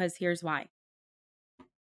 Okay, because here's why.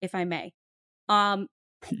 If I may.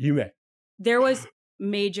 You may. There was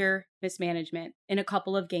major mismanagement in a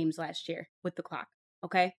couple of games last year with the clock.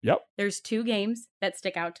 Okay? Yep. There's 2 games that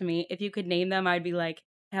stick out to me. If you could name them, I'd be like,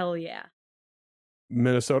 hell yeah.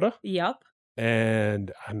 Minnesota? Yep.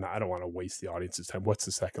 And I don't want to waste the audience's time. What's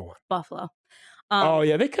the second one? Buffalo. Oh,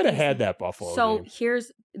 yeah, they could have had that Buffalo game.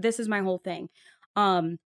 This is my whole thing.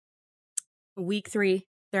 Week 3,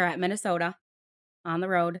 they're at Minnesota on the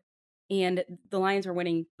road, and the Lions were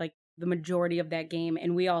winning like the majority of that game,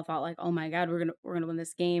 and we all thought like, oh my God, we're gonna win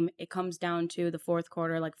this game. It comes down to the 4th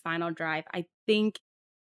quarter, like final drive. I think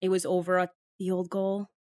it was over a field goal.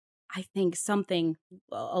 I think something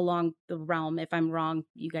along the realm. If I'm wrong,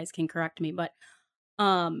 you guys can correct me. But,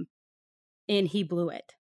 and he blew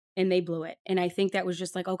it, and they blew it. And I think that was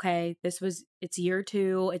just like, okay, it's year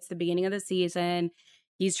 2. It's the beginning of the season.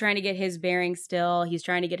 He's trying to get his bearings still. He's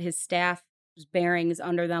trying to get his staff's bearings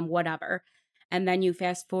under them, whatever. And then you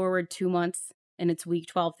fast forward 2 months, and it's week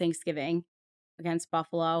 12 Thanksgiving against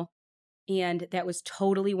Buffalo. And that was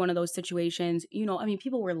totally one of those situations,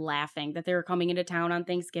 people were laughing that they were coming into town on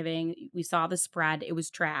Thanksgiving. We saw the spread. It was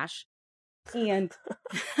trash. And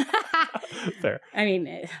fair. I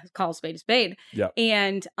mean, call a spade a spade. Yeah.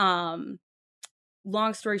 And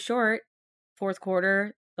long story short, 4th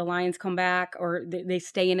quarter, the Lions come back, or they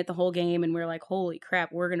stay in it the whole game. And we're like, holy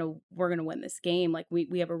crap, we're going to win this game. Like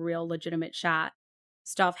we have a real legitimate shot.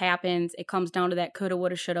 Stuff happens. It comes down to that coulda,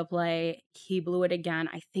 woulda, shoulda play. He blew it again.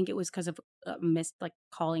 I think it was because of missed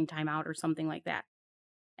calling timeout or something like that.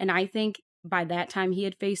 And I think by that time he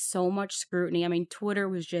had faced so much scrutiny. I mean, Twitter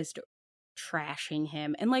was just trashing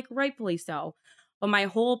him, and rightfully so. But my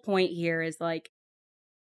whole point here is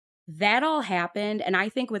that all happened. And I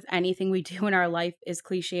think with anything we do in our life, is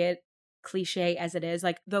cliche as it is,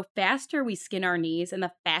 the faster we skin our knees and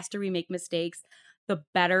the faster we make mistakes, the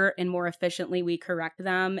better and more efficiently we correct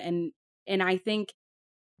them. And I think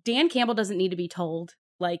Dan Campbell doesn't need to be told,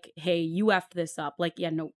 hey, you effed this up.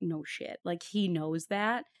 Yeah, no shit. He knows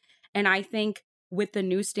that. And I think with the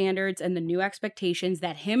new standards and the new expectations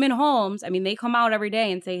that him and Holmes, I mean, they come out every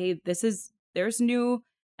day and say, hey, there's new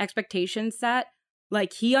expectations set.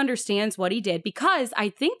 He understands what he did, because I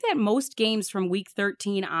think that most games from week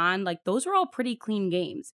 13 on, those were all pretty clean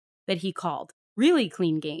games that he called. Really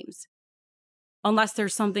clean games. Unless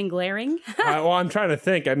there's something glaring. Well, I'm trying to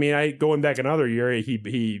think. I mean, going back another year,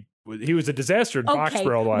 he was a disaster in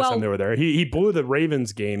Foxborough the last time they were there. He blew the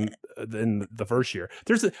Ravens game in the first year.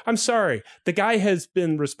 I'm sorry. The guy has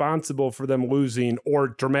been responsible for them losing or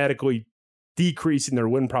dramatically decreasing their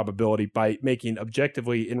win probability by making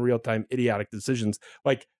objectively in real time idiotic decisions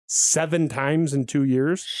 7 times in 2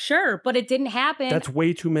 years. Sure, but it didn't happen. That's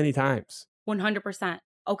way too many times. 100%.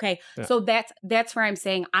 Okay, yeah. So that's where I'm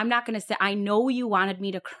saying I'm not going to say. I know you wanted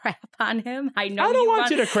me to crap on him. I don't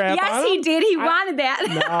want you to crap on him. Yes, he did. He wanted that.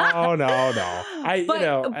 No.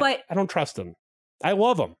 I don't trust him. I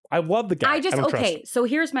love him. I love the guy. So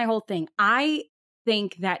here's my whole thing. I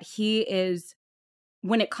think that he is,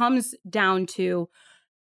 when it comes down to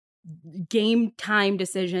game time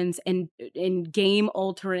decisions and game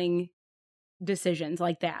altering decisions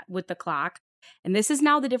like that with the clock. And this is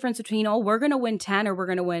now the difference between, we're going to win 10 or we're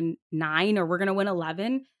going to win 9 or we're going to win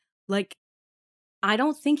 11. Like, I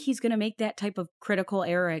don't think he's going to make that type of critical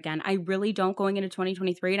error again. I really don't, going into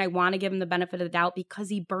 2023. And I want to give him the benefit of the doubt because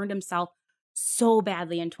he burned himself so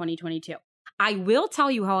badly in 2022. I will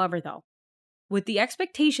tell you, however, though, with the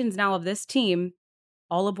expectations now of this team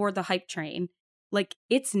all aboard the hype train, like,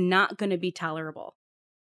 it's not going to be tolerable,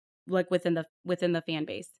 like, within the fan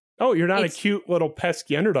base. Oh, you're not a cute little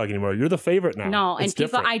pesky underdog anymore. You're the favorite now. No, it's and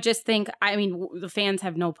people, different. I just think, I mean, the fans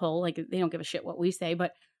have no pull. Like, they don't give a shit what we say,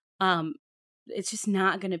 but it's just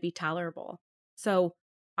not going to be tolerable. So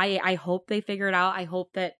I hope they figure it out. I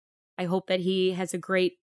hope that he has a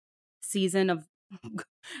great season of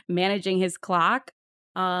managing his clock.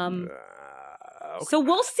 So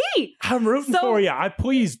we'll see. I'm rooting for you.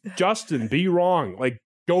 Please, Justin, be wrong. Like,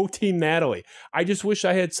 go Team Natalie. I just wish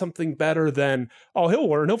I had something better than, he'll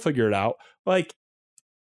learn, he'll figure it out. Like,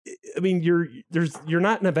 I mean, you're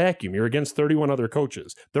not in a vacuum. You're against 31 other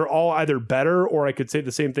coaches. They're all either better, or I could say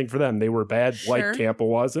the same thing for them. They were bad, like Tampa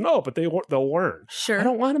was, and but they'll learn. Sure. I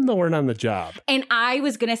don't want them to learn on the job. And I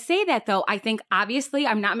was going to say that, though. I think, obviously,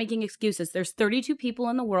 I'm not making excuses. There's 32 people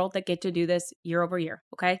in the world that get to do this year over year,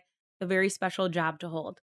 okay? A very special job to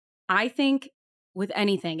hold. I think with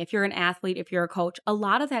anything, if you're an athlete, if you're a coach, a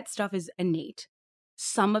lot of that stuff is innate.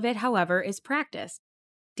 Some of it, however, is practice.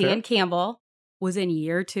 Dan Campbell was in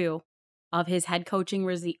year 2 of his head coaching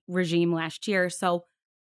regime last year. So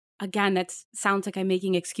again, that sounds like I'm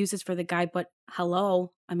making excuses for the guy, but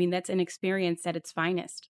hello. I mean, that's inexperience at its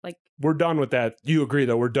finest. Like, we're done with that. You agree,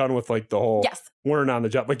 though? We're done with, like, the whole learn on the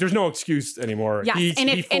job. Like, there's no excuse anymore. Yes.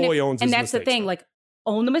 He fully owns his mistakes. And that's the thing. Like,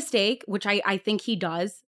 own the mistake, which I think he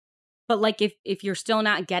does. But, like, if you're still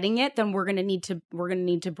not getting it, then we're gonna need to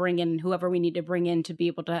bring in whoever we need to bring in to be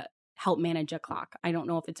able to help manage a clock. I don't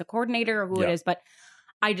know if it's a coordinator or who it is, but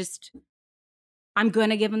I'm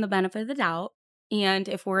gonna give him the benefit of the doubt. And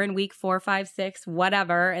if we're in week 4, 5, 6,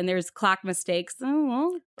 whatever, and there's clock mistakes,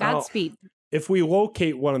 Godspeed. If we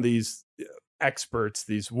locate one of these experts,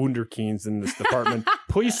 these wunderkinds in this department,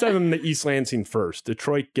 please send them to East Lansing first.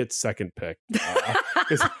 Detroit gets second pick.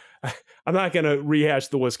 I'm not going to rehash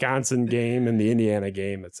the Wisconsin game and the Indiana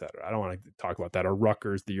game, et cetera. I don't want to talk about that. Or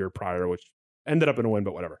Rutgers the year prior, which ended up in a win,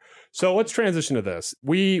 but whatever. So let's transition to this.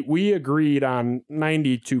 We agreed on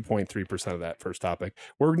 92.3% of that first topic.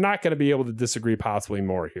 We're not going to be able to disagree possibly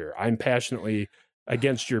more here. I'm passionately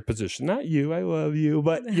against your position. Not you, I love you,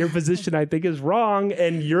 but your position I think is wrong,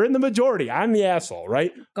 and you're in the majority. I'm the asshole,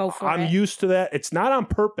 right? Go for it. I'm used to that. It's not on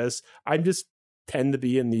purpose. I just tend to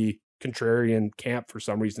be in the contrarian camp for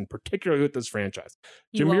some reason, particularly with this franchise.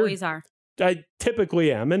 You always are. I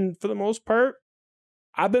typically am, and for the most part,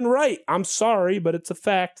 I've been right. I'm sorry, but it's a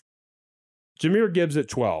fact. Jahmyr Gibbs at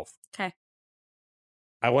 12. Okay.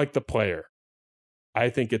 I like the player. I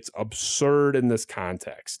think it's absurd in this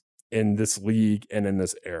context, in this league, and in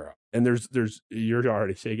this era. And there's you're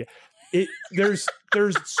already shaking. There's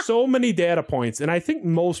so many data points, and I think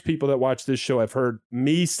most people that watch this show have heard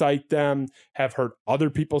me cite them, have heard other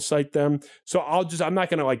people cite them. So I'm not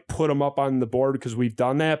gonna like put them up on the board because we've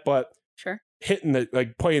done that, but sure,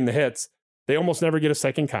 playing the hits, they almost never get a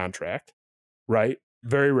second contract, right?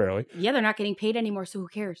 Very rarely. Yeah, they're not getting paid anymore, so who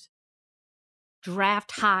cares?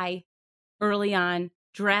 Draft high early on,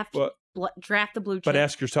 draft the blue chip. But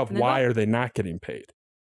ask yourself, why are they not getting paid?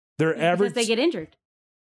 Their average, because they get injured.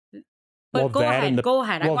 But go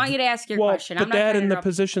ahead. I want you to ask your question. But that in the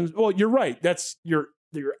positions, you're right. That's you're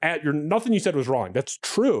nothing you said was wrong. That's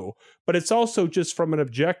true. But it's also just from an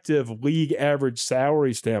objective league average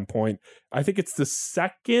salary standpoint. I think it's the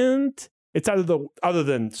second. It's other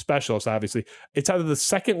than specialists, obviously. It's either the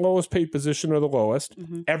second lowest paid position or the lowest.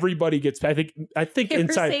 Mm-hmm. Everybody gets. I think you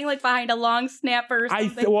inside. You're saying like behind a long snapper. Or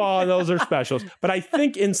something. Those are specialists. But I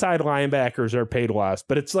think inside linebackers are paid less.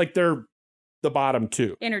 But it's like they're the bottom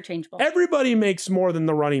two. Interchangeable. Everybody makes more than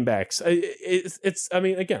the running backs. It's I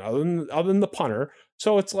mean, again, other than the punter.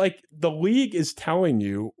 So it's like the league is telling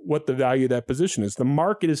you what the value of that position is. The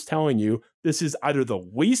market is telling you this is either the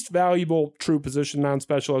least valuable true position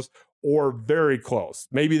non-specialist or very close.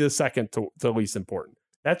 Maybe the second to least important.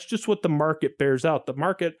 That's just what the market bears out. The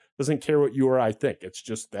market doesn't care what you or I think. It's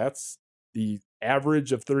just that's the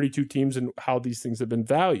average of 32 teams and how these things have been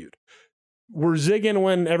valued. We're zigging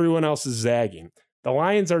when everyone else is zagging. The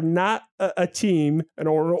Lions are not a team, an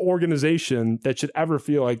organization that should ever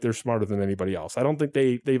feel like they're smarter than anybody else. I don't think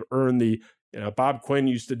they've earned the Bob Quinn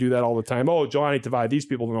used to do that all the time. Oh, Johnny Tavai, these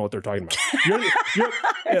people don't know what they're talking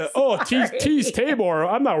about. Tease Tabor,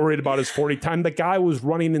 I'm not worried about his 40 time. The guy was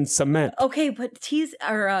running in cement. Okay, but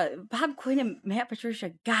Bob Quinn and Matt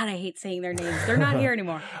Patricia, God, I hate saying their names. They're not here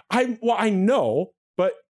anymore. I know,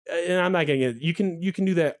 but and I'm not going to get, you can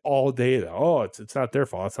do that all day though. Oh, it's not their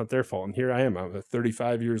fault. It's not their fault. And here I am. I'm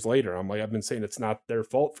 35 years later. I'm like, I've been saying it's not their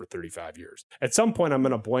fault for 35 years. At some point, I'm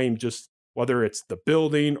going to blame just whether it's the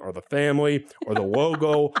building or the family or the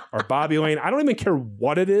logo or Bobby Lane. I don't even care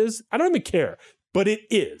what it is. I don't even care, but it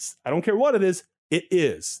is. I don't care what it is. It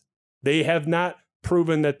is. They have not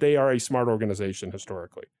proven that they are a smart organization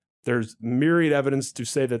historically. There's myriad evidence to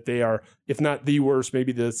say that they are, if not the worst,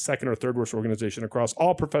 maybe the second or third worst organization across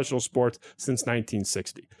all professional sports since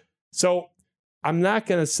 1960. So I'm not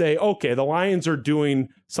going to say, okay, the Lions are doing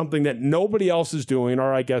something that nobody else is doing,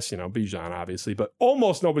 or I guess, Bijan obviously, but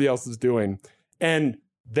almost nobody else is doing, and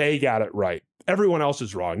they got it right. Everyone else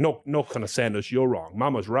is wrong. No, kind of Sanders, you're wrong.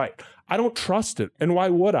 Mama's right. I don't trust it, and why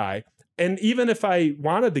would I? And even if I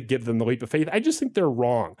wanted to give them the leap of faith, I just think they're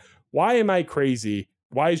wrong. Why am I crazy?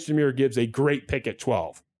 Why is Jahmyr Gibbs a great pick at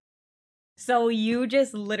 12? So you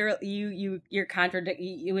just literally you're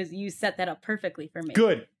contradicting. You set that up perfectly for me.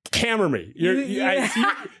 Good, camera me.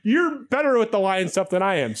 You're better with the Lions stuff than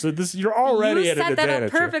I am. So you're already at an advantage. You set that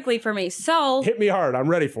up perfectly for me. So hit me hard. I'm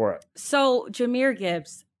ready for it. So Jahmyr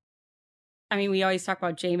Gibbs. I mean, we always talk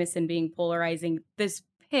about Jameson being polarizing. This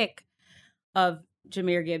pick of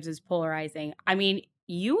Jahmyr Gibbs is polarizing. I mean,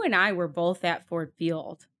 you and I were both at Ford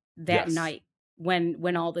Field that night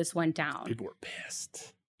when all this went down. People were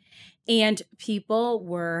pissed. And people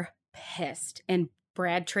were pissed. And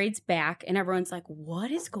Brad trades back and everyone's like, what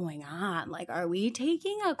is going on? Like, are we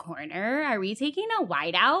taking a corner? Are we taking a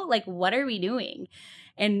wide out? Like, what are we doing?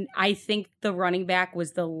 And I think the running back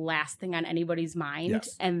was the last thing on anybody's mind.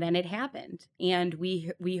 Yes. And then it happened. And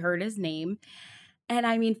we heard his name. And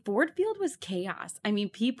I mean, Ford Field was chaos. I mean,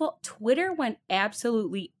 Twitter went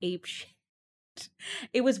absolutely apeshit.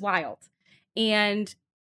 It was wild. And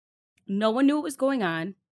no one knew what was going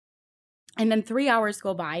on. And then 3 hours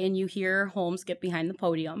go by and you hear Holmes get behind the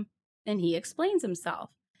podium and he explains himself.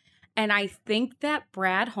 And I think that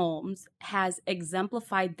Brad Holmes has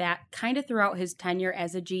exemplified that kind of throughout his tenure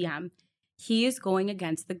as a GM. He is going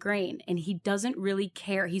against the grain and he doesn't really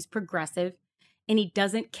care. He's progressive and he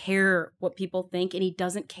doesn't care what people think. And he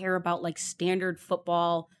doesn't care about like standard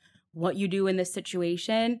football, what you do in this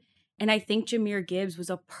situation. And I think Jahmyr Gibbs was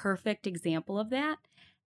a perfect example of that.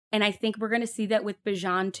 And I think we're going to see that with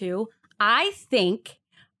Bijan too. I think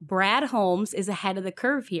Brad Holmes is ahead of the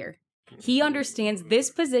curve here. He understands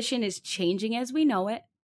this position is changing as we know it.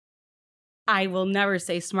 I will never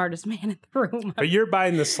say smartest man in the room. But you're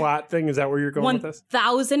buying the slot thing? Is that where you're going with this?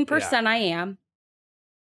 1,000% I am.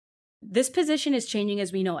 This position is changing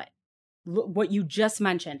as we know it. What you just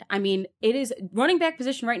mentioned. I mean, it is running back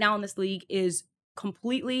position right now in this league is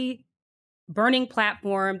completely burning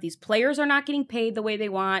platform. These players are not getting paid the way they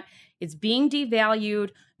want. It's being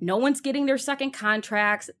devalued. No one's getting their second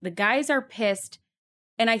contracts. The guys are pissed.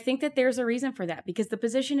 And I think that there's a reason for that because the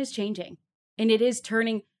position is changing and it is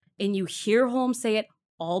turning. And you hear Holmes say it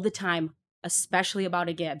all the time, especially about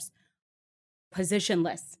a Gibbs.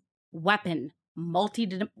 Positionless, weapon,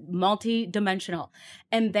 multi-dimensional.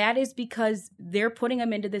 And that is because they're putting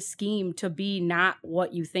him into this scheme to be not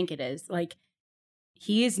what you think it is. Like,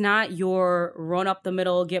 he is not your run up the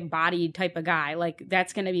middle, get bodied type of guy. Like,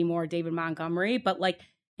 that's going to be more David Montgomery. But like,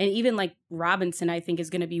 and even like Robinson, I think is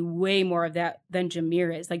going to be way more of that than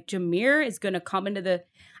Jahmyr is. Like, Jahmyr is going to come into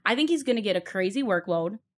I think he's going to get a crazy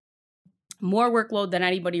workload, more workload than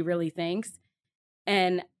anybody really thinks.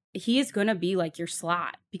 And he is going to be like your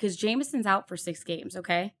slot because Jameson's out for 6 games.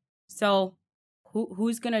 Okay. So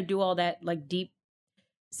who's going to do all that like deep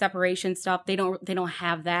separation stuff? They don't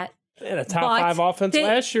have that. They had a top 5 offense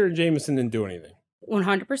last year and Jameson didn't do anything.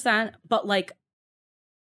 100%. But like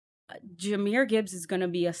Jahmyr Gibbs is going to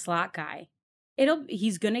be a slot guy.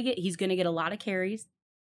 He's going to get a lot of carries.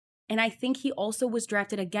 And I think he also was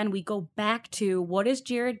drafted again. We go back to what does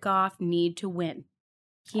Jared Goff need to win?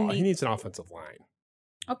 He needs an offensive line.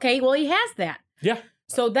 Okay, well he has that. Yeah.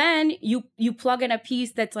 So then you plug in a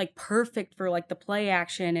piece that's like perfect for like the play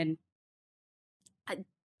action and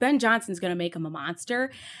Ben Johnson's going to make him a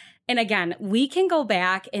monster. And again, we can go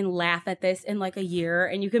back and laugh at this in like a year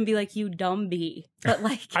and you can be like, you dumb bee. But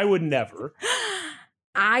like, I would never.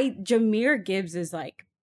 Jahmyr Gibbs is like,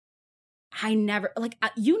 I never, like,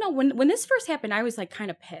 when this first happened, I was like kind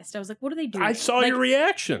of pissed. I was like, what are they doing? I saw your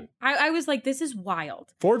reaction. I was like, this is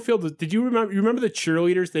wild. Ford Field, did you remember the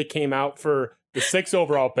cheerleaders? They came out for the 6th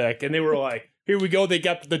overall pick and they were like, here we go. They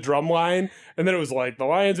got to the drum line, and then it was like, the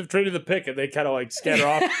Lions have traded the pick, and they kind of like scatter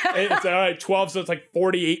off. And it's all right, 12, so it's like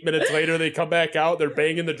 48 minutes later, they come back out, they're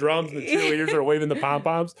banging the drums, and the cheerleaders are waving the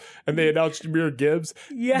pom-poms, and they announced Jahmyr Gibbs.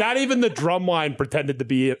 Yeah. Not even the drum line pretended to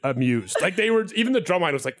be amused. Like even the drum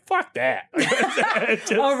line was like, fuck that.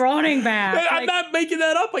 Just, a running back. I'm not making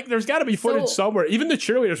that up. Like, there's got to be footage somewhere. Even the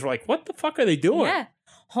cheerleaders were like, what the fuck are they doing? Yeah.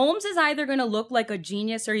 Holmes is either going to look like a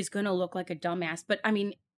genius or he's going to look like a dumbass. But I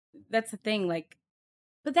mean, that's the thing. Like,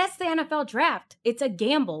 but that's the NFL draft. It's a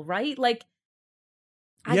gamble, right? Like,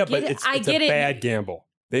 it's a bad gamble.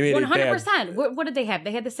 They made 100%. What did they have?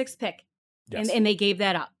 They had the 6th pick, yes. and they gave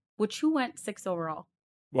that up. Who went 6th overall?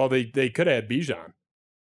 Well, they could have had Bijan.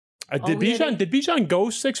 Did Bijan go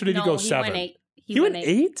 6 or did he go 7? Went 8. He went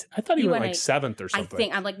 8? I thought he went like 7th or something. I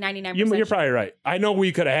think I'm like 99%. You're probably right. I know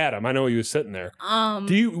we could have had him. I know he was sitting there. And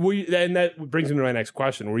that brings me to my next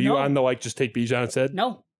question. Were you on the just take Bijan instead?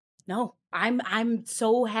 No. I'm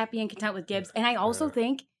so happy and content with Gibbs. And I also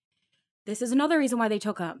think this is another reason why they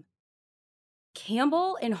took him.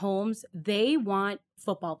 Campbell and Holmes, they want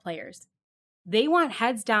football players. They want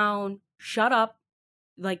heads down, shut up,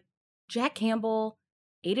 like Jack Campbell,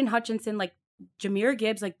 Aiden Hutchinson, like Jahmyr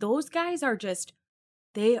Gibbs, like those guys are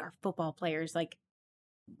they are football players. Like,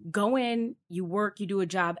 go in, you work, you do a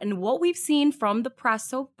job. And what we've seen from the press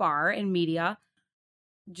so far in media,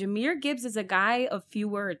 Jahmyr Gibbs is a guy of few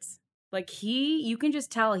words. Like you can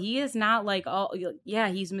just tell he is not like, oh yeah,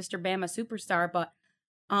 he's Mr. Bama superstar, but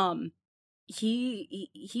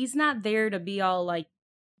he's not there to be all like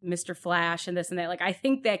Mr. Flash and this and that. Like, I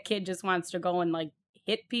think that kid just wants to go and like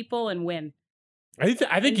hit people and win. I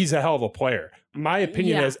think he's a hell of a player. My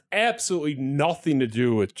opinion has absolutely nothing to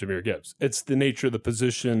do with Jahmyr Gibbs. It's the nature of the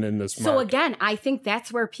position in this market. So again, I think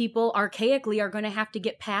that's where people archaically are going to have to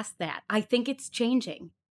get past that. I think it's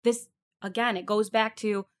changing. This, again, it goes back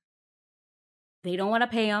to they don't want to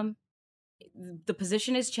pay him. The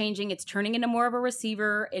position is changing. It's turning into more of a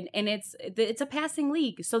receiver, and it's a passing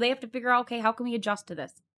league. So they have to figure out, okay, how can we adjust to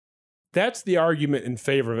this? That's the argument in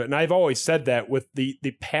favor of it. And I've always said that with the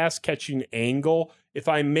pass catching angle, if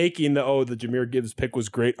I'm making the Jahmyr Gibbs pick was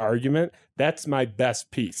great argument, that's my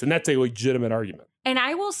best piece. And that's a legitimate argument. And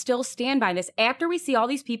I will still stand by this after we see all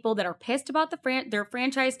these people that are pissed about their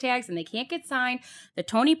franchise tags and they can't get signed, the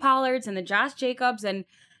Tony Pollards and the Josh Jacobs and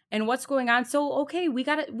what's going on. So, okay, we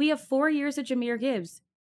have 4 years of Jahmyr Gibbs.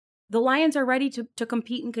 The Lions are ready to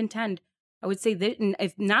compete and contend. I would say that,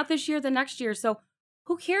 if not this year, the next year. So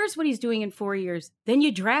who cares what he's doing in 4 years? Then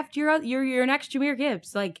you draft your next Jahmyr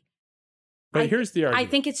Gibbs. Like, but here's the argument.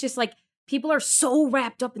 I think it's just like people are so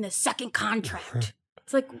wrapped up in the second contract.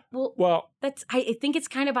 It's like, well, I think it's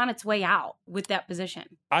kind of on its way out with that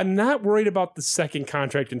position. I'm not worried about the second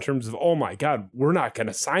contract in terms of, oh my God, we're not going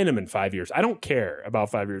to sign him in 5 years. I don't care about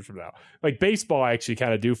 5 years from now. Like baseball, I actually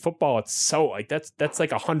kind of do. Football, it's so like that's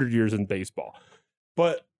like 100 years in baseball.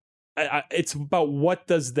 But it's about what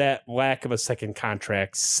does that lack of a second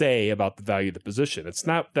contract say about the value of the position. It's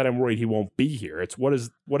not that I'm worried he won't be here. It's what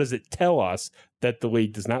does it tell us that the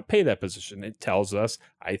league does not pay that position? It tells us,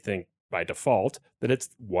 I think, by default, that it's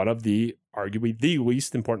one of the arguably the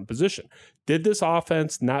least important position. Did this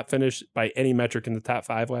offense not finish by any metric in the top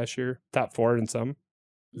 5 last year? Top 4 in some?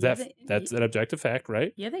 That's an objective fact,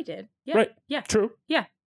 right? Yeah, they did. Yeah. Right. Yeah. True. Yeah.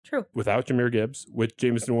 True. Without Jahmyr Gibbs, with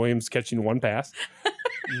Jameson Williams catching 1 pass.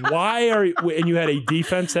 And you had a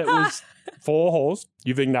defense that was full of holes.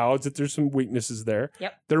 You've acknowledged that there's some weaknesses there.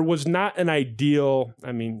 Yep. There was not an ideal,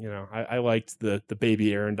 I mean, I liked the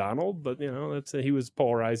baby Aaron Donald, but he was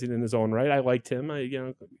polarizing in his own right. I liked him.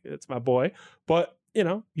 It's my boy. But,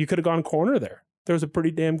 you could have gone corner there. There was a pretty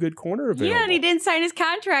damn good corner available. Yeah, and he didn't sign his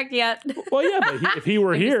contract yet. Well, yeah, but if he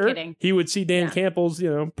were here, he would see Dan Campbell's,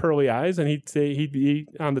 pearly eyes, and he'd be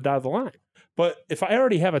on the dot of the line. But if I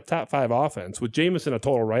already have a top 5 offense with Jameson a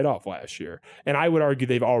total write-off last year, and I would argue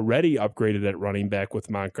they've already upgraded at running back with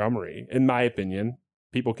Montgomery, in my opinion,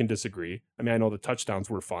 people can disagree. I mean, I know the touchdowns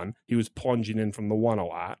were fun. He was plunging in from the 1 a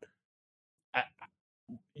lot.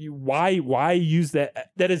 Why use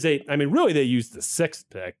that? That is really they used the 6th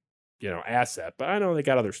pick, asset, but I know they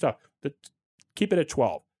got other stuff. But keep it at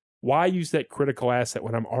 12. Why use that critical asset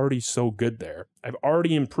when I'm already so good there? I've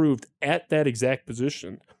already improved at that exact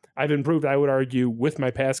position. I've improved, I would argue, with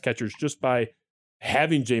my pass catchers just by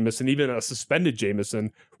having Jameson. Even a suspended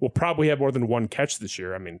Jameson will probably have more than 1 catch this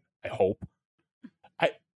year. I mean, I hope.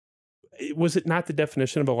 Was it not the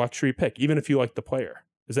definition of a luxury pick, even if you like the player?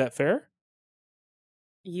 Is that fair?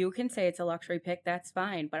 You can say it's a luxury pick. That's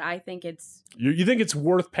fine. But I think it's... You think it's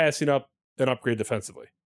worth passing up an upgrade defensively?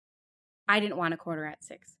 I didn't want a corner at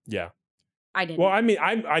 6. Yeah. I didn't. Well, I mean,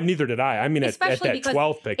 I neither did I. I mean, at that 12th pick is what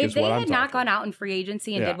I'm talking about. If they had not gone out in free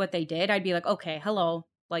agency and did what they did, I'd be like, okay, hello.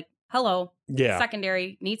 Yeah.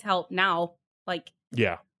 Secondary needs help now.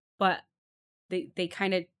 Yeah. But they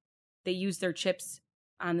kind of, they used their chips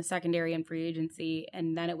on the secondary and free agency.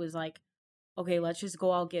 And then it was like, okay, let's just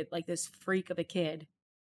go out get this freak of a kid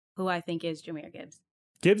who I think is Jahmyr Gibbs.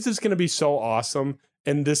 Gibbs is going to be so awesome.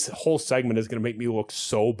 And this whole segment is going to make me look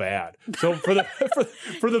so bad. So for the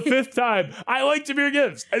for the fifth time, I like Jahmyr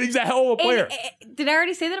Gibbs. I think he's a hell of a player. Did I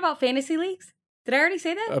already say that about fantasy leagues? Did I already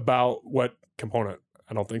say that? About what component?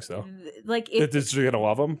 I don't think so. If this you're gonna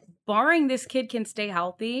love him. Barring this kid can stay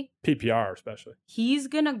healthy, PPR especially, he's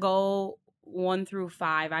gonna go 1 through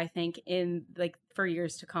 5. I think in for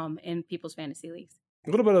years to come in people's fantasy leagues.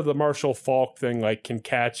 A little bit of the Marshall Faulk thing, can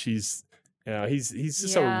catch. He's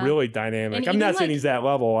just a really dynamic. And I'm not saying he's that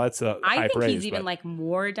level. That's a high praise. I think he's even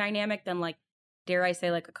more dynamic than dare I say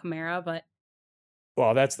a Kamara, but.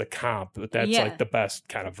 Well, that's the comp, but that's the best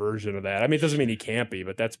kind of version of that. I mean, it doesn't mean he can't be,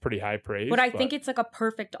 but that's pretty high praise. But I think it's a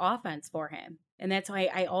perfect offense for him. And that's why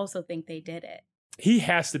I also think they did it. He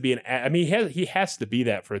has to be he has to be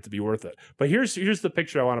that for it to be worth it. But here's the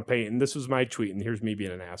picture I want to paint, and this was my tweet, and here's me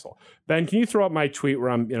being an asshole. Ben, can you throw up my tweet where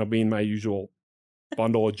I'm, being my usual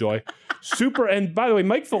bundle of joy? Super. And by the way,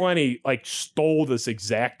 Mike Valenti stole this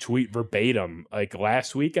exact tweet verbatim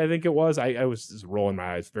last week, I think it was. I was just rolling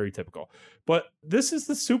my eyes, very typical. But this is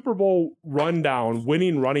the Super Bowl rundown,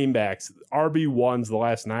 winning running backs, RB1s the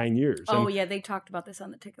last 9 years. Oh, and they talked about this on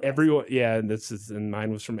the ticket. Everyone, and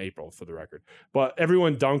mine was from April for the record. But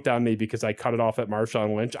everyone dunked on me because I cut it off at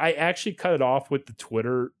Marshawn Lynch. I actually cut it off with the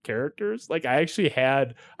Twitter characters. I actually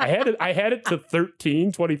had it to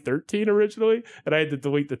 2013 originally, and I had to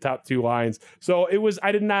delete the top 2 lines. So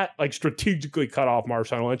I did not strategically cut off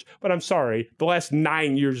Marshawn Lynch, but I'm sorry, the last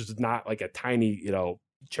 9 years is not a tiny,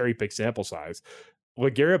 cherry pick sample size.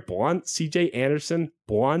 LeGarrette Blount, CJ Anderson,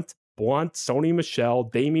 Blount, Sony Michel,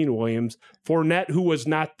 Jameson Williams, Fournette, who was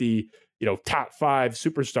not the top 5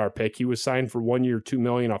 superstar pick. He was signed for 1 year, $2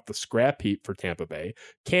 million off the scrap heap for Tampa Bay.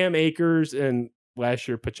 Cam Akers, and last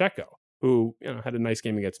year Pacheco, who had a nice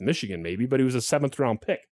game against Michigan, maybe, but he was a 7th round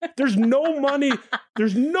pick. There's no money.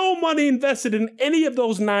 There's no money invested in any of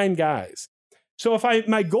those 9 guys. So if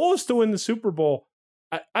my goal is to win the Super Bowl,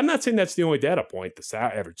 I'm not saying that's the only data point. The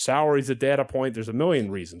average salary is a data point. There's a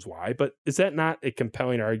million reasons why, but is that not a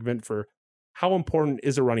compelling argument for how important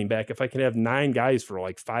is a running back if I can have 9 guys for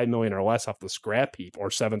 $5 million or less off the scrap heap or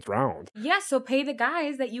 7th round? Yeah, so pay the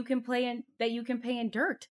guys that you can pay in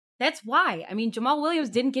dirt. That's why. I mean, Jamal Williams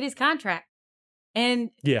didn't get his contract, and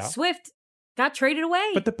Swift got traded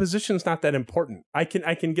away. But the position's not that important. I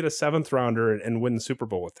can get a 7th rounder and win the Super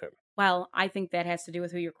Bowl with him. Well, I think that has to do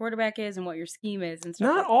with who your quarterback is and what your scheme is and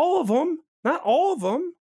stuff. Not all of them. Not all of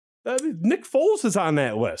them. Nick Foles is on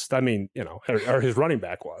that list. I mean, or his running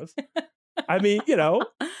back was. I mean,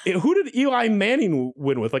 who did Eli Manning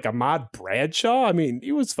win with? Ahmad Bradshaw? I mean,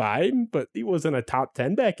 he was fine, but he wasn't a top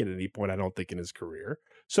 10 back at any point, I don't think, in his career.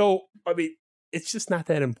 So, I mean, it's just not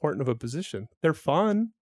that important of a position. They're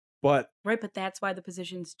fun, but... Right, but that's why the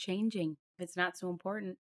position's changing. If it's not so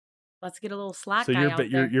important, let's get a little slot guy out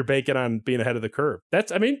there. You're banking on being ahead of the curve. It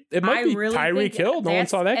might be really Tyreek Hill. No one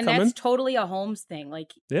saw that coming. And that's totally a Holmes thing.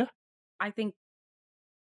 Yeah. I think...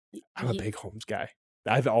 I'm a big Holmes guy.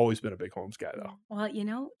 I've always been a big Holmes guy, though. Well,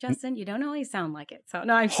 Justin, you don't always sound like it. So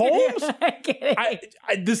no, I'm Holmes. kidding.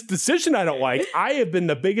 This decision I don't like. I have been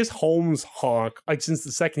the biggest Holmes honk since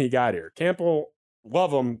the second he got here. Campbell,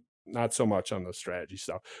 love him, not so much on the strategy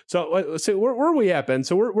stuff. So let's see, where are we at, Ben?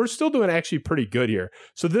 So we're still doing actually pretty good here.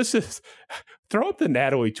 So this is throw up the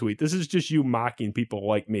Natalie tweet. This is just you mocking people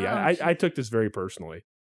like me. I took this very personally.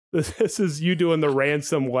 This is you doing the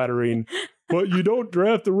ransom lettering, but you don't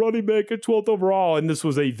draft a running back at 12th overall. And this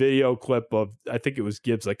was a video clip of, I think it was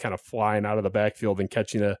Gibbs, kind of flying out of the backfield and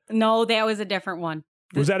catching a... No, that was a different one.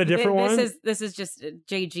 Was that a different one? This is just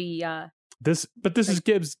JG. This is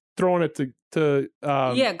Gibbs throwing it to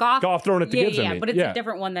Goff throwing it to Gibbs. Yeah, but it's a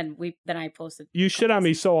different one than I posted. You shit on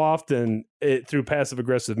me so often through passive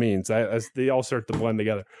aggressive means. They all start to blend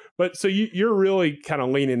together. But so you're really kind of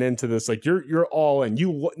leaning into this, you're all in.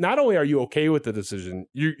 You not only are you okay with the decision,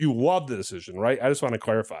 you love the decision, right? I just want to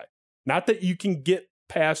clarify, not that you can get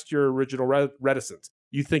past your original reticence.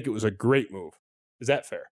 You think it was a great move. Is that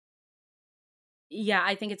fair? Yeah,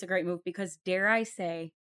 I think it's a great move because, dare I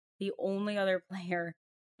say, the only other player,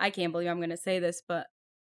 I can't believe I'm going to say this, but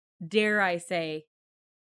dare I say,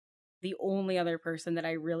 the only other person that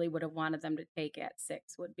I really would have wanted them to take at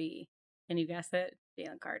 6 would be, can you guess it?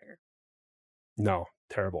 Jalen Carter. No,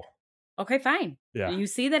 terrible. Okay, fine. Yeah. You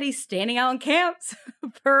see that he's standing out in camps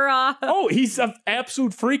for he's an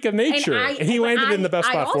absolute freak of nature. And he landed in the best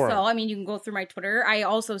spot for him. I mean, you can go through my Twitter. I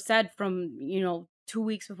also said from, 2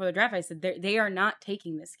 weeks before the draft, I said they are not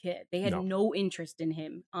taking this kid. They had no interest in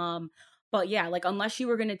him. But yeah, like unless you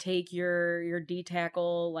were going to take your D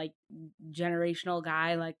tackle, like generational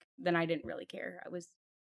guy, like then I didn't really care.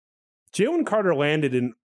 Jalen Carter landed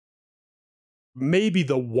in maybe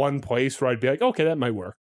the one place where I'd be like, okay, that might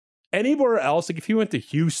work. Anywhere else, like if he went to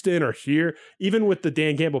Houston or here, even with the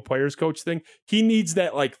Dan Campbell players coach thing, he needs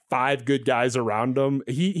that like 5 good guys around him.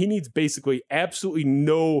 He needs basically absolutely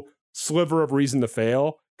no sliver of reason to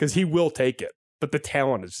fail because he will take it. But the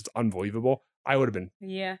talent is just unbelievable. I would have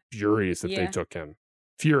been furious if they took him.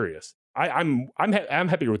 Furious. I'm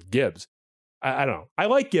happy with Gibbs. I don't know. I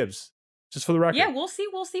like Gibbs, just for the record. Yeah, we'll see.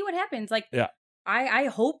 We'll see what happens. Like, I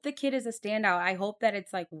hope the kid is a standout. I hope that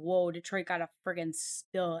it's like, whoa, Detroit got a friggin'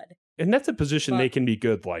 stud. And that's a position they can be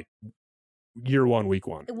good, like, year 1, week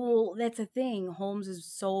 1. Well, that's the thing. Holmes is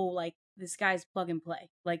so, like, this guy's plug and play.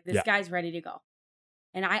 Like, this guy's ready to go.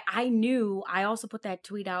 And I knew, I also put that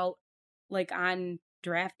tweet out, like, on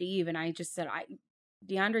draft eve, and I just said,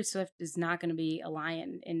 DeAndre Swift is not going to be a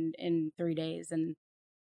Lion in 3 days. And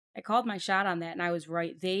I called my shot on that, and I was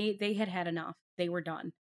right. They had enough. They were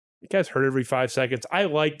done. The guy's hurt every 5 seconds. I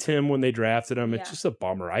liked him when they drafted him. It's just a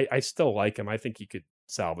bummer. I still like him. I think he could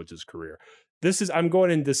salvage his career. I'm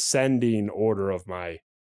going in descending order of my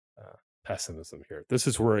pessimism here. This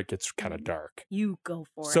is where it gets kind of dark. You go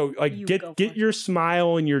for it. So like get your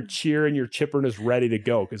smile and your cheer and your chipperness ready to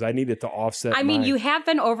go because I need it to offset. I mean, you have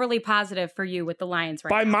been overly positive for you with the Lions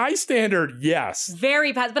right now. By my standard, yes.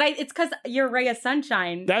 Very positive. But it's because your ray of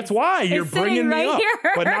sunshine. That's why you're bringing me up.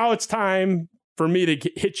 Here. But now it's time for me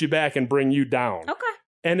to hit you back and bring you down. Okay.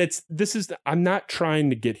 And I'm not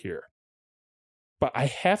trying to get here, but I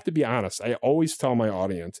have to be honest. I always tell my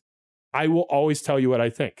audience, I will always tell you what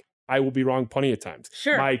I think. I will be wrong plenty of times.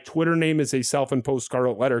 Sure. My Twitter name is a self-imposed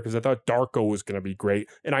scarlet letter because I thought Darko was going to be great.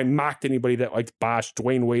 And I mocked anybody that liked Bosch,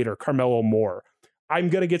 Dwayne Wade, or Carmelo Moore. I'm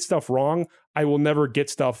going to get stuff wrong. I will never get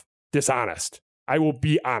stuff dishonest. I will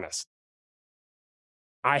be honest.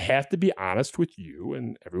 I have to be honest with you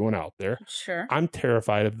and everyone out there. Sure. I'm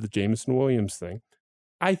terrified of the Jameson Williams thing.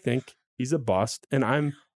 I think he's a bust, and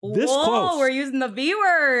I'm this close. We're using the V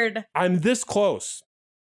word. I'm this close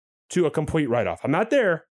to a complete write-off. I'm not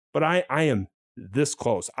there, but I am this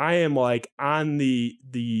close. I am like on the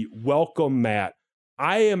welcome mat.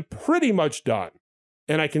 I am pretty much done,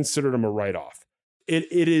 and I considered him a write-off.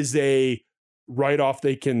 It is a write-off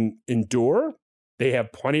they can endure. They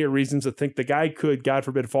have plenty of reasons to think the guy could, God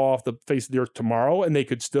forbid, fall off the face of the earth tomorrow, and they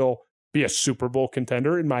could still be a Super Bowl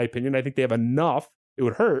contender, in my opinion. I think they have enough. It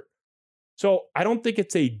would hurt. So I don't think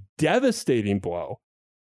it's a devastating blow,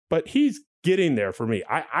 but he's getting there for me.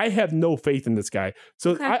 I have no faith in this guy.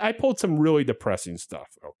 So okay. I pulled some really depressing stuff,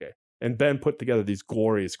 okay? And Ben put together these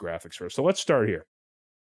glorious graphics for us. So let's start here.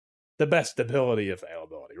 The best ability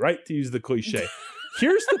availability, right? To use the cliche.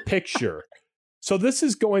 Here's the picture. So this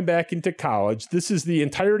is going back into college. This is the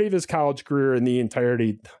entirety of his college career and the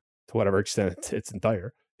entirety, to whatever extent it's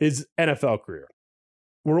entire, his NFL career.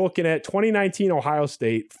 We're looking at 2019 Ohio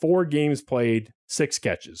State, 4 games played, 6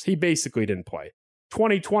 catches. He basically didn't play.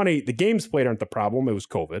 2020, the games played aren't the problem. It was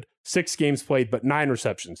COVID. 6 games played, but 9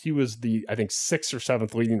 receptions. He was the, I think, 6th or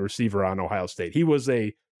 7th leading receiver on Ohio State. He was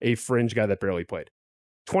a fringe guy that barely played.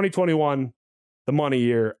 2021, the money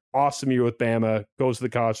year, awesome year with Bama, goes to the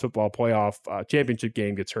college football playoff championship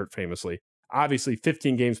game, gets hurt famously. Obviously,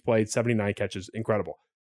 15 games played, 79 catches, incredible.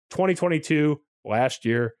 2022, last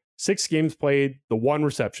year, 6 games played, the 1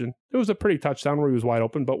 reception. It was a pretty touchdown where he was wide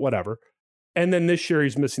open, but whatever. And then this year,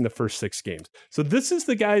 he's missing the first 6 games. So this is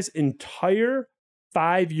the guy's entire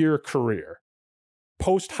 5-year career,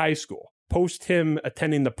 post-high school, post him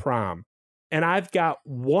attending the prom. And I've got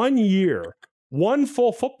 1 year, 1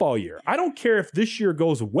 full football year. I don't care if this year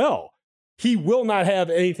goes well. He will not have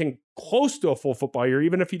anything close to a full football year,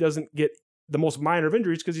 even if he doesn't get the most minor of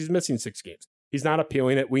injuries because he's missing 6 games. He's not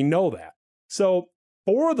appealing it. We know that. So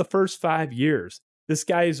for the first 5 years, this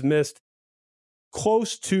guy has missed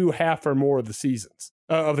close to half or more of the seasons,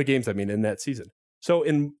 of the games, in that season. So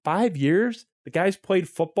in 5 years, the guy's played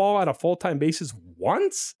football on a full-time basis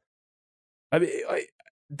once?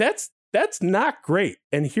 That's not great.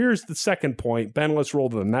 And here's the second point. Ben, let's roll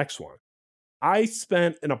to the next one. I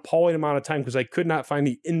spent an appalling amount of time because I could not find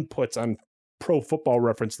the inputs on Pro Football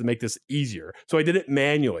Reference to make this easier. So I did it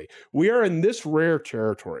manually. We are in this rare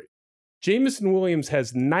territory. Jameson Williams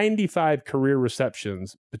has 95 career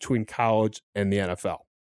receptions between college and the NFL,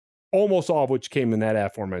 almost all of which came in that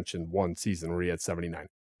aforementioned 1 season where he had 79.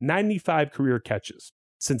 95 career catches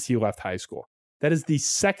since he left high school. That is the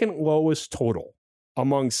second lowest total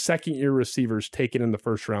among second-year receivers taken in the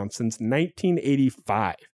first round since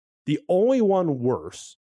 1985. The only one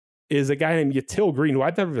worse is a guy named Yatil Green, who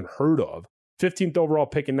I've never even heard of, 15th overall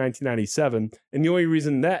pick in 1997. And the only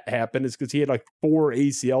reason that happened is because he had like 4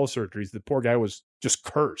 ACL surgeries. The poor guy was just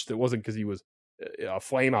cursed. It wasn't because he was a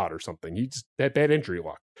flame out or something. He just had bad injury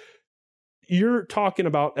luck. You're talking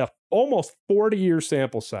about a almost 40-year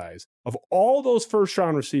sample size of all those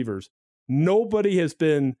first-round receivers. Nobody has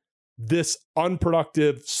been this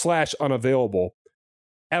unproductive / unavailable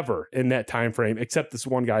ever in that time frame, except this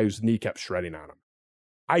one guy whose knee kept shredding on him.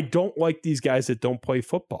 I don't like these guys that don't play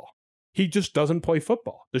football. He just doesn't play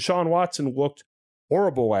football. Deshaun Watson looked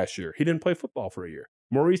horrible last year. He didn't play football for a year.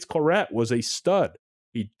 Maurice Clarett was a stud.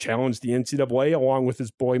 He challenged the NCAA along with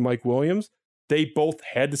his boy Mike Williams. They both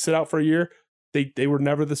had to sit out for a year. They were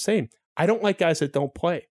never the same. I don't like guys that don't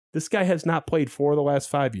play. This guy has not played 4 of the last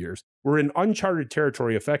 5 years. We're in uncharted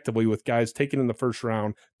territory effectively with guys taken in the first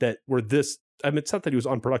round that were this. I mean, it's not that he was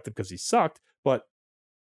unproductive because he sucked, but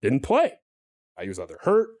didn't play. He was either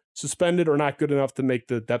hurt, suspended, or not good enough to make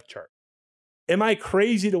the depth chart. Am I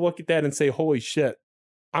crazy to look at that and say, holy shit,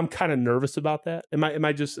 I'm kind of nervous about that? Am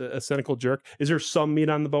I just a cynical jerk? Is there some meat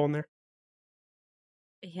on the bone there?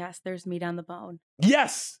 Yes, there's meat on the bone.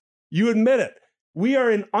 Yes, you admit it. We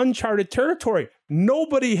are in uncharted territory.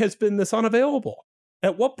 Nobody has been this unavailable.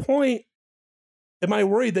 At what point am I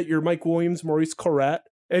worried that you're Mike Williams, Maurice Clarett?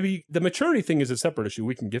 I mean, the maturity thing is a separate issue.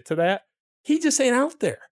 We can get to that. He just ain't out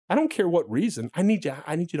there. I don't care what reason. I need you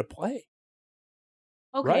to play.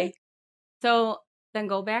 Okay. Right? So then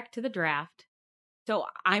go back to the draft. So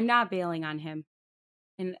I'm not bailing on him.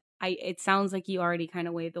 And it sounds like you already kind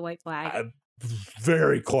of waved the white flag.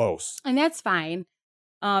 Very close. And that's fine.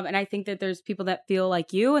 And I think that there's people that feel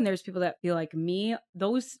like you and there's people that feel like me.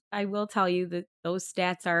 Those, I will tell you that those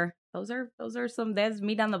stats are, those are some, there's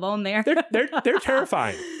meat on the bone there. They're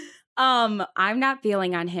terrifying. I'm not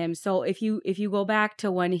feeling on him. So if you go back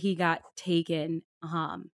to when he got taken,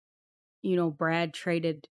 Brad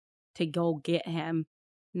traded to go get him.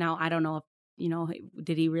 Now, I don't know if,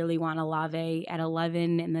 did he really want Olave at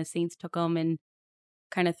 11 and the Saints took him and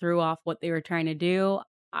kind of threw off what they were trying to do?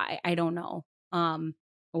 I don't know.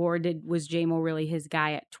 Or was Jamo really his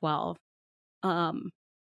guy at 12?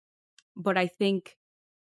 But I think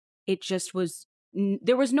it just was,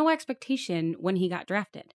 there was no expectation when he got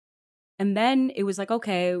drafted. And then it was like,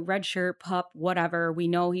 okay, red shirt, pup, whatever. We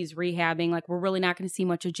know he's rehabbing. Like, we're really not going to see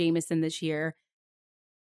much of Jameson this year.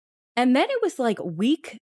 And then it was like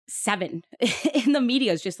week 7 in the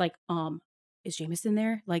media is just like, is Jameson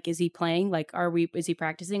there? Like, is he playing? Like, is he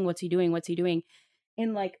practicing? What's he doing?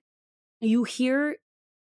 And like, you hear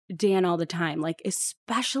Dan all the time, like,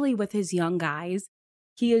 especially with his young guys,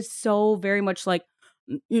 he is so very much like,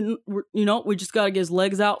 we just got to get his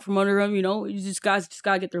legs out from under him. You just guys just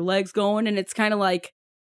got to get their legs going. And it's kind of like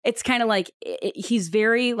he's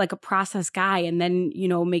very like a process guy. And then,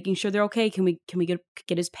 making sure they're okay. Can we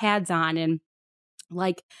get his pads on? And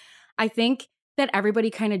like, I think that everybody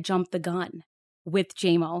kind of jumped the gun with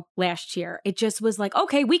Jamo last year. It just was like,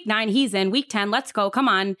 okay, week 9, he's in. Week 10, let's go. Come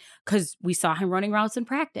on. Because we saw him running routes in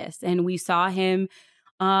practice and we saw him,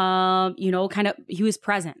 he was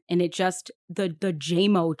present. And it just, the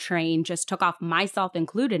Jamo train just took off, myself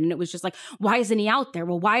included. And it was just like, why isn't he out there?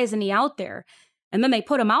 Well, why isn't he out there? And then they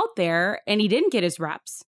put him out there and he didn't get his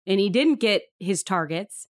reps and he didn't get his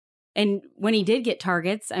targets. And when he did get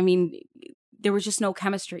targets, I mean, there was just no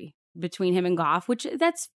chemistry between him and Goff, which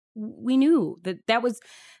we knew that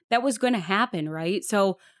was going to happen, right?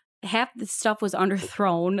 So half the stuff was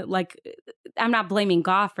underthrown. Like, I'm not blaming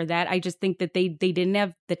Goff for that. I just think that they didn't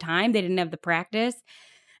have the time, they didn't have the practice,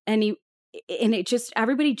 and it just,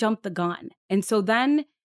 everybody jumped the gun. And so then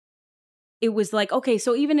it was like, okay,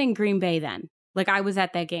 so even in Green Bay, then, like, I was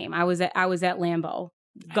at that game, I was at Lambeau.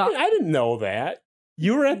 I didn't know that.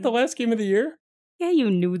 You were at the last game of the year? Yeah,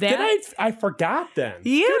 you knew that. I forgot then.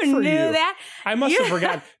 You knew that. I must have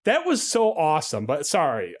forgotten. That was so awesome. But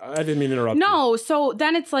sorry, I didn't mean to interrupt you. No, so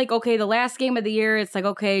then it's like, okay, the last game of the year, it's like,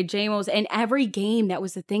 okay, Jamo's, and every game, that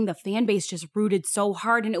was the thing. The fan base just rooted so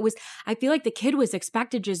hard. And it was, I feel like the kid was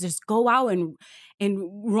expected to just go out and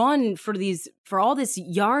run for all this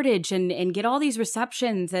yardage and get all these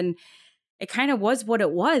receptions. And it kind of was what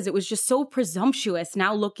it was. It was just so presumptuous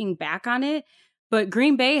now looking back on it. But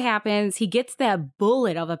Green Bay happens. He gets that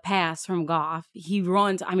bullet of a pass from Goff. He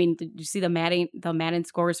runs. I mean, did you see the Madden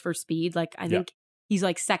scores for speed? Like, I think he's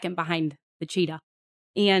like second behind the cheetah.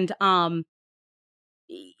 And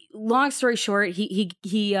long story short, he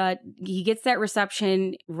gets that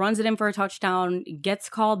reception, runs it in for a touchdown, gets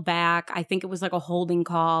called back. I think it was like a holding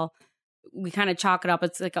call. We kind of chalk it up.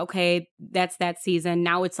 It's like, okay, that's that season.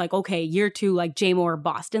 Now it's like, okay, year 2, like J-Mo or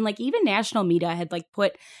bust. And like even national media had like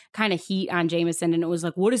put kind of heat on Jameson, and it was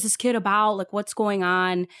like, what is this kid about? Like, what's going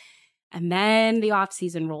on? And then the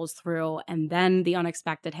offseason rolls through, and then the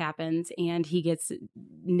unexpected happens, and he gets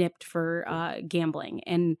nipped for gambling.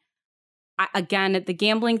 And again, the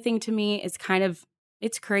gambling thing to me is kind of,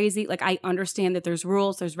 it's crazy. Like, I understand that there's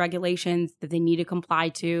rules, there's regulations that they need to comply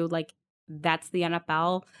to. Like, that's the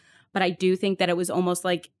NFL. But I do think that it was almost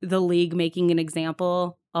like the league making an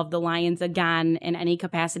example of the Lions again in any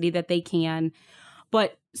capacity that they can.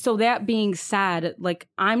 But so that being said, like,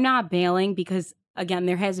 I'm not bailing because, again,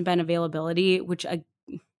 there hasn't been availability, which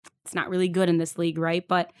it's not really good in this league, right?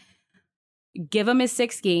 But give him his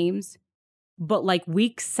 6 games. But like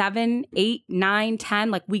week 7, 8, 9,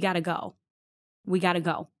 10, like we got to go. We got to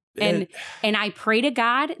go. And I pray to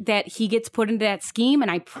God that he gets put into that scheme.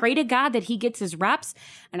 And I pray to God that he gets his reps.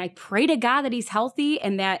 And I pray to God that he's healthy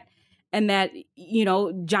and that, you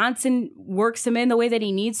know, Johnson works him in the way that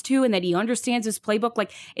he needs to and that he understands his playbook.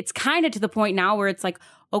 Like, it's kind of to the point now where it's like,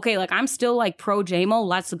 okay, like I'm still like pro J-Mo,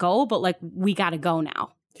 let's go. But like, we got to go now.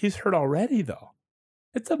 He's hurt already, though.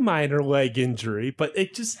 It's a minor leg injury, but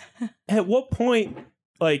it just, at what point,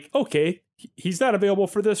 like, okay, he's not available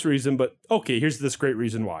for this reason, but okay, here's this great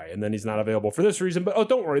reason why. And then he's not available for this reason, but oh,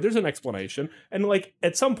 don't worry, there's an explanation. And like,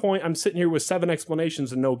 at some point, I'm sitting here with 7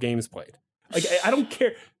 explanations and no games played. Like, I don't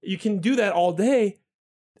care. You can do that all day.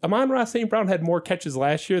 Amon-Ra St. Brown had more catches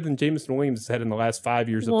last year than Jameson Williams has had in the last 5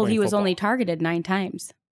 years of playing football. Well, he was only targeted 9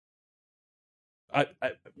 times.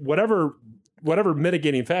 Whatever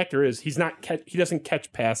mitigating factor is, he doesn't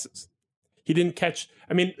catch passes. He didn't catch.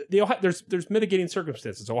 I mean, there's mitigating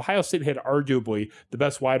circumstances. Ohio State had arguably the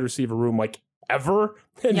best wide receiver room like ever,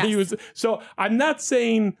 and yes. he was. So I'm not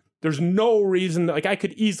saying there's no reason. Like, I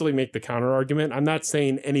could easily make the counter argument. I'm not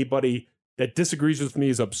saying anybody that disagrees with me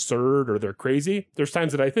is absurd or they're crazy. There's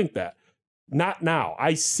times that I think that. Not now.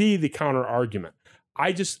 I see the counter argument.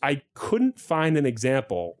 I couldn't find an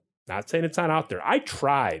example. Not saying it's not out there. I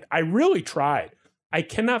tried. I really tried. I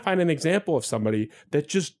cannot find an example of somebody that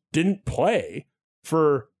just didn't play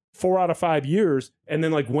for 4 out of 5 years and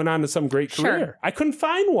then like went on to some great career. Sure. I couldn't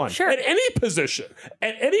find one sure. at any position,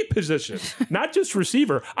 not just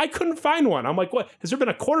receiver. I couldn't find one. I'm like, what? Has there been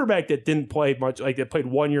a quarterback that didn't play much, like that played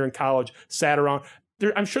 1 year in college, sat around?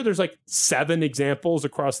 I'm sure there's like 7 examples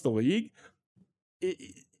across the league.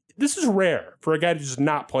 This is rare for a guy to just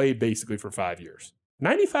not play basically for 5 years.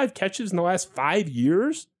 95 catches in the last 5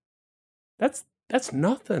 years? That's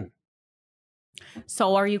nothing.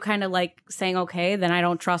 So are you kind of like saying, okay, then I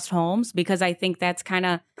don't trust Holmes? Because I think that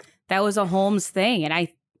was a Holmes thing. And I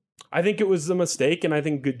think it was a mistake, and I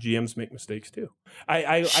think good GMs make mistakes too.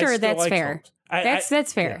 Sure, that's fair.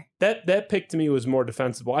 That's fair. Yeah, that pick to me was more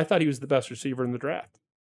defensible. I thought he was the best receiver in the draft.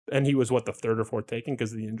 And he was the 3rd or 4th taken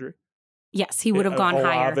because of the injury? Yes, he would have gone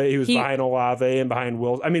higher. He was behind Olave and behind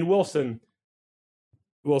Wilson. I mean, Wilson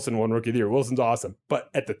won Rookie of the Year. Wilson's awesome.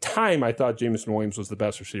 But at the time, I thought Jameson Williams was the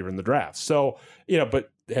best receiver in the draft. So, you know,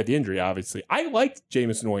 but had the injury, obviously. I liked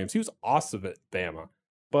Jameson Williams. He was awesome at Bama.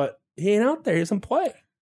 But he ain't out there. He doesn't play.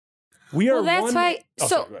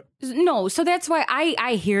 So that's why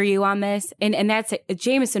I hear you on this. And that's it.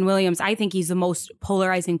 Jameson Williams, I think he's the most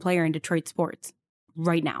polarizing player in Detroit sports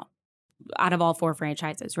right now out of all 4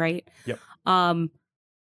 franchises, right? Yep.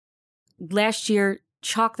 Last year,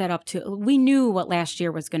 chalk that up to, we knew what last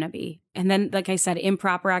year was going to be. And then, like I said,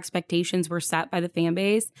 improper expectations were set by the fan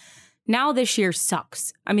base. Now this year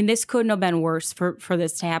sucks. I mean, this couldn't have been worse for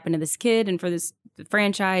this to happen to this kid and for this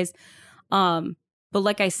franchise. But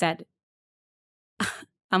like I said,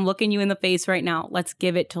 I'm looking you in the face right now. Let's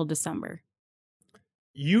give it till December.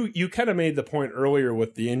 You kind of made the point earlier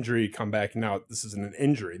with the injury comeback. Now, this isn't an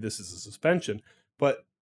injury. This is a suspension. But,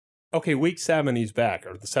 okay, week 7, he's back,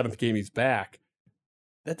 or the 7th game, he's back.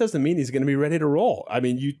 That doesn't mean he's going to be ready to roll. I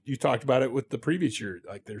mean, you talked about it with the previous year.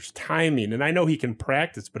 Like, there's timing, and I know he can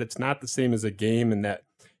practice, but it's not the same as a game. And that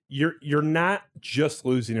you're not just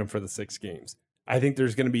losing him for the 6 games. I think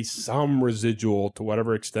there's going to be some residual, to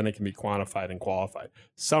whatever extent it can be quantified and qualified,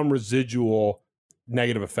 some residual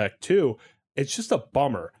negative effect too. It's just a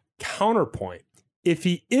bummer. Counterpoint: if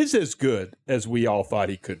he is as good as we all thought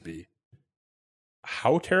he could be,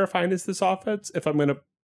 how terrifying is this offense? If I'm going to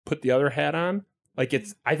put the other hat on. Like,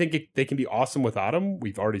 I think they can be awesome without him.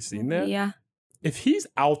 We've already seen that. Yeah. If he's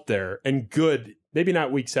out there and good, maybe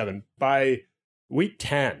not week 7, by week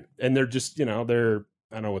 10, and they're just, I don't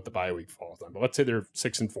know what the bye week falls on, but let's say they're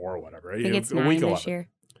 6-4 or whatever. I think it's 9 this year.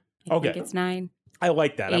 I think it's 9. I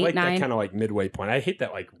like that. 8, I like 9. that kind of like midway point. I hate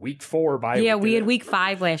that like week 4 bye. Yeah, we had week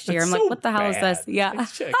 5 last year. I'm so like, what the hell is this? bad. Yeah. Like,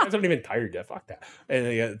 shit, guys aren't even tired yet. Fuck that.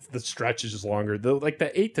 And the stretch is just longer.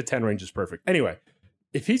 The 8 to 10 range is perfect. Anyway,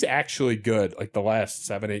 if he's actually good, like the last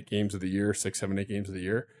 7, 8 games of the year, 6, 7, 8 games of the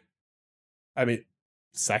year, I mean,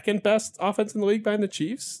 second best offense in the league behind the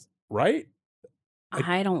Chiefs, right?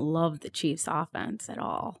 I don't love the Chiefs offense at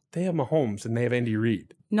all. They have Mahomes and they have Andy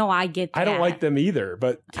Reid. No, I get that. I don't like them either,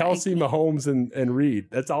 but Kelsey, Mahomes, and Reid,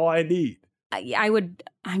 that's all I need. They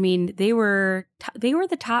were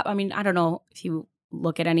the top. I mean, I don't know if you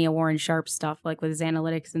look at any of Warren Sharp's stuff, like with his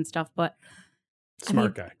analytics and stuff, but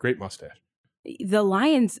Smart guy, great mustache. The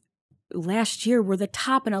Lions last year were the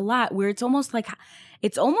top in a lot where it's almost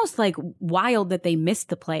like wild that they missed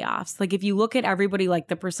the playoffs. Like if you look at everybody, like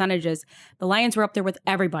the percentages, the Lions were up there with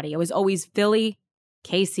everybody. It was always Philly,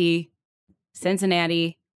 KC,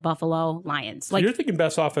 Cincinnati, Buffalo, Lions. So you're thinking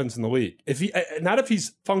best offense in the league. If he, not if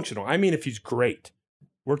he's functional. I mean, if he's great.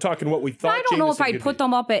 We're talking what we thought. I don't know if I'd put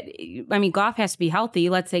them up at. I mean, Goff has to be healthy.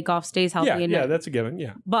 Let's say Goff stays healthy. Yeah, that's a given.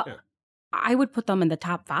 Yeah, but I would put them in the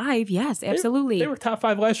top 5. Yes, absolutely. They were top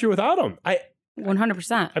 5 last year without him.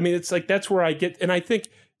 100%. I mean, it's like that's where I get, and I think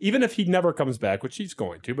even if he never comes back, which he's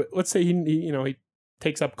going to, but let's say he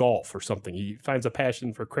takes up golf or something, he finds a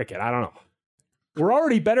passion for cricket. I don't know. We're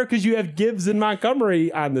already better because you have Gibbs and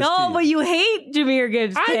Montgomery on this team. No, but you hate Jahmyr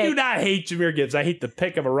Gibbs. I do not hate Jahmyr Gibbs. I hate the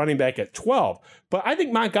pick of a running back at 12. But I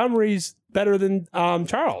think Montgomery's better than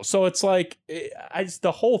Charles. So it's like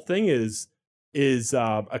the whole thing is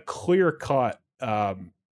a clear cut.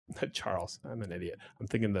 Charles, I'm an idiot. I'm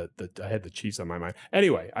thinking that I had the Chiefs on my mind.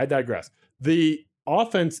 Anyway, I digress. The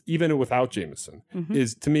offense, even without Jameson,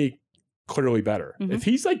 is to me clearly better. If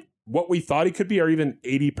he's like what we thought he could be, or even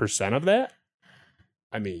 80% of that.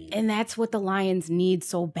 I mean, and that's what the Lions need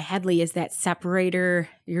so badly is that separator,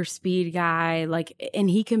 your speed guy, and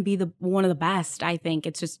he can be one of the best. I think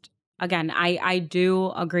it's just, again, I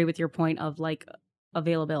do agree with your point of like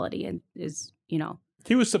availability and is,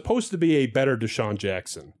 he was supposed to be a better Deshaun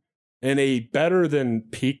Jackson, and a better than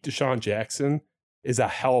peak Deshaun Jackson is a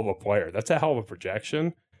hell of a player. That's a hell of a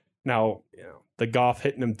projection. Now, the Goff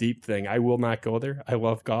hitting him deep thing, I will not go there. I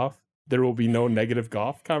love Goff. There will be no negative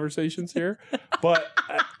Goff conversations here. But,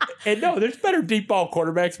 and no, there's better deep ball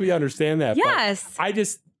quarterbacks. We understand that. Yes.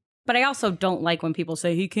 But I also don't like when people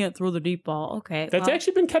say he can't throw the deep ball. Okay. That's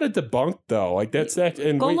actually been kind of debunked, though. Like, that's that.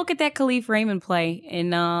 And look at that Khalif Raymond play in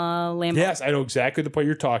Lambeau. Yes, I know exactly the play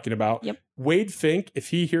you're talking about. Yep. Wade Fink, if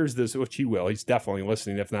he hears this, which he will, he's definitely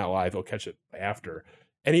listening. If not live, he'll catch it after.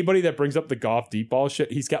 Anybody that brings up the Goff deep ball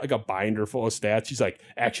shit, he's got like a binder full of stats. He's like,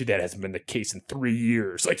 actually, that hasn't been the case in 3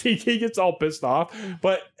 years. Like he gets all pissed off.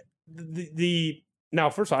 But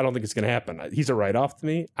now, first of all, I don't think it's going to happen. He's a write-off to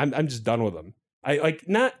me. I'm just done with him. I like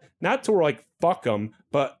not to where like fuck him,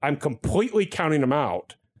 but I'm completely counting him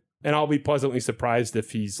out. And I'll be pleasantly surprised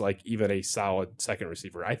if he's like even a solid second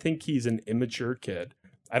receiver. I think he's an immature kid.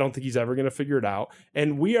 I don't think he's ever going to figure it out.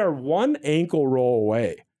 And we are one ankle roll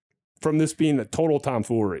away from this being a total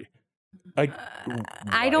tomfoolery. Like,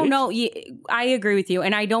 I don't know. I agree with you.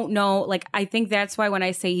 And I don't know. Like, I think that's why when I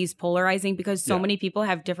say he's polarizing, because so many people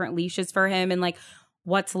have different leashes for him and like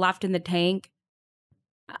what's left in the tank.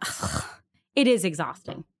 It is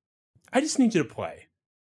exhausting. I just need you to play.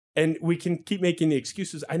 And we can keep making the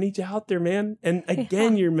excuses. I need you out there, man. And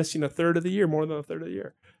again, you're missing a third of the year, more than a third of the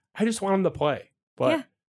year. I just want him to play. But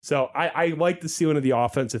so I like the ceiling of the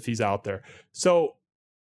offense if he's out there. So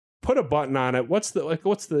put a button on it. What's the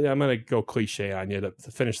I'm going to go cliche on you to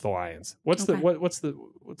finish the Lions. What's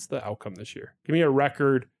the outcome this year? Give me a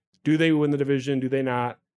record. Do they win the division? Do they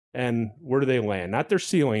not? And where do they land? Not their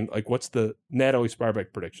ceiling. Like, what's the Natalie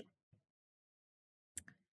Sparbeck prediction?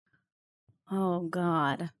 Oh,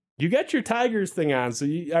 God. You got your Tigers thing on, so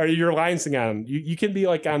or your Lions thing on. You can be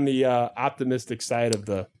like on the optimistic side of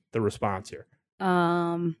the response here.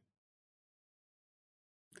 I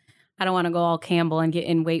don't want to go all Campbell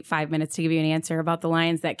and wait 5 minutes to give you an answer about the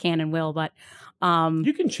Lions that can and will, but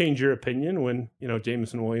you can change your opinion when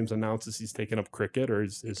Jameson Williams announces he's taking up cricket or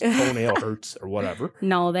his toenail hurts or whatever.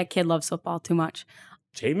 No, that kid loves football too much.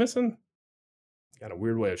 Jameson got a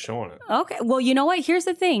weird way of showing it. Okay, well, you know what? Here's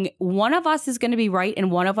the thing: one of us is going to be right,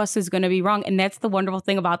 and one of us is going to be wrong, and that's the wonderful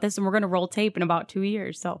thing about this. And we're going to roll tape in about 2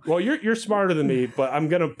 years. So, well, you're smarter than me, but I'm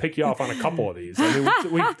going to pick you off on a couple of these. I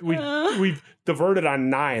mean, we've diverted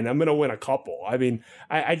on 9. I'm going to win a couple. I mean,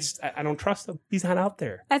 I don't trust him. He's not out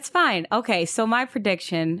there. That's fine. Okay, so my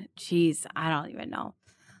prediction. Geez, I don't even know.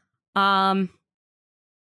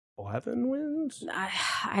 11 wins.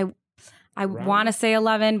 I want to say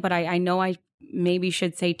 11, but I know I maybe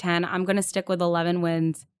should say 10. I'm going to stick with 11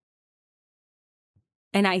 wins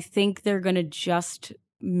And I think they're going to just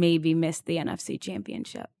maybe miss the NFC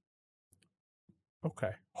Championship.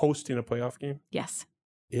 Okay. Hosting a playoff game? Yes.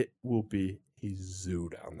 It will be a zoo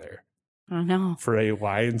down there. I know. For a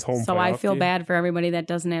Lions home So playoff I feel game. bad for everybody that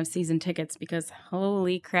doesn't have season tickets because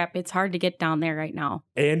holy crap, it's hard to get down there right now.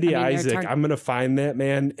 Andy Isaac, I'm going to find that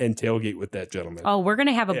man and tailgate with that gentleman. Oh, we're going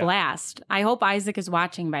to have a blast. I hope Isaac is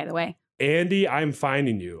watching, by the way. Andy, I'm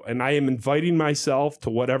finding you, and I am inviting myself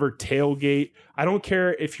to whatever tailgate. I don't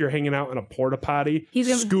care if you're hanging out in a porta potty.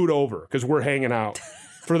 Scoot over because we're hanging out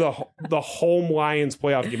for the home Lions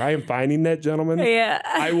playoff game. I am finding that gentleman. Yeah,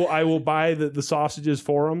 I will buy the sausages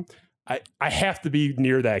for him. I have to be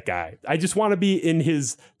near that guy. I just want to be in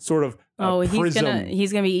his sort of prism.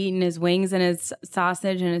 He's gonna be eating his wings and his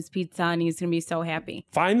sausage and his pizza, and he's gonna be so happy.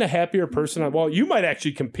 Find the happier person. Well, you might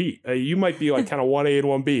actually compete. You might be like kind of 1A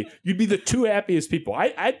and 1B. You'd be the two happiest people.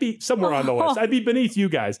 I'd be somewhere on the list. I'd be beneath you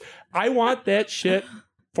guys. I want that shit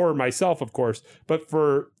for myself, of course, but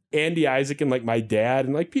for Andy Isaac and like my dad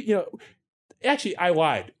and like, you know, actually I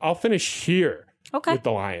lied. I'll finish here with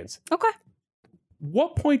the Lions. Okay.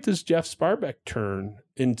 What point does Jeff Sparbeck turn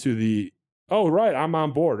into the, oh, right, I'm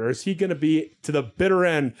on board? Or is he going to be to the bitter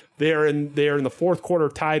end? They are in the fourth quarter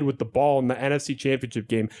tied with the ball in the NFC Championship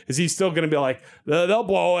game. Is he still going to be like, they'll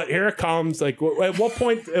blow it, here it comes? Like, at what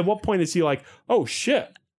point is he like, oh,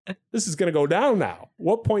 shit, this is going to go down now?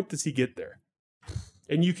 What point does he get there?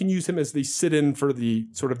 And you can use him as the sit-in for the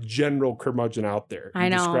sort of general curmudgeon out there. I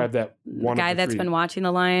know. Describe that one guy that's been watching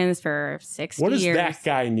the Lions for 60 years. What does that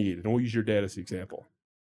guy need? And we'll use your dad as the example.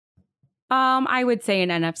 I would say an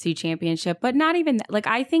NFC Championship, but not even like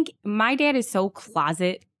I think my dad is so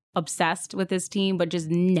closet obsessed with his team, but just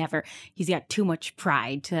never. He's got too much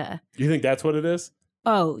pride to. You think that's what it is?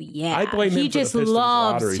 Oh yeah, I blame him. He for just the Pistons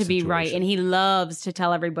loves lottery to be situation. right, and he loves to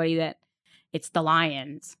tell everybody that it's the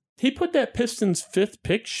Lions. He put that Pistons 5th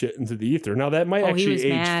pick shit into the ether. Now, that might actually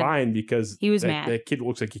age fine because he was mad. That kid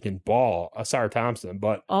looks like he can ball, Asar Thompson.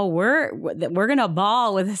 But we're going to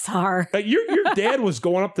ball with Asar. Your dad was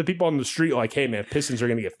going up to people on the street like, hey, man, Pistons are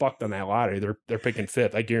going to get fucked on that lottery. They're picking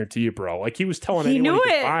 5th. I guarantee you, bro. Like, he was telling anyone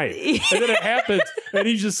he could find. And then it happens, and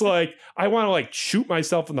he's just like, I want to, like, shoot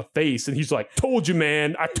myself in the face. And he's like, told you,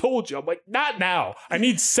 man. I told you. I'm like, not now. I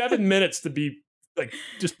need 7 minutes to be like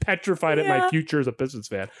just petrified at my future as a Pistons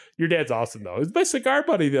fan. Your dad's awesome though. He's my cigar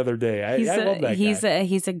buddy the other day. I love that guy.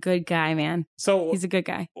 He's a good guy, man. So he's a good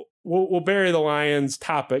guy. We'll bury the Lions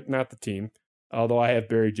topic, not the team. Although I have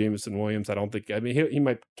buried Jameson Williams. I don't think, I mean, he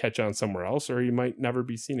might catch on somewhere else or he might never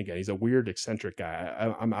be seen again. He's a weird, eccentric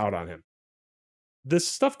guy. I'm out on him. This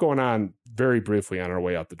stuff going on very briefly on our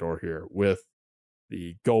way out the door here with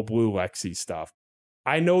the Go Blue Lexi stuff.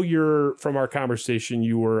 I know from our conversation,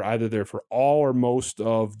 you were either there for all or most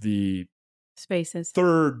of the spaces,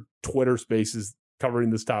 third Twitter spaces covering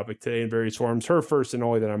this topic today in various forms. Her first and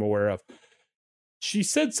only that I'm aware of. She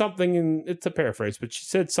said something, and it's a paraphrase, but she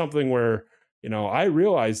said something where, you know, I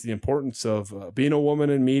realize the importance of being a woman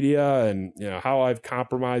in media and, you know, how I've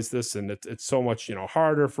compromised this and it's so much, you know,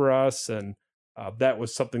 harder for us. And that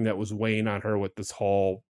was something that was weighing on her with this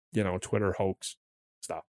whole, you know, Twitter hoax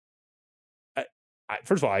stuff.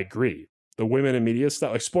 First of all, I agree. The women in media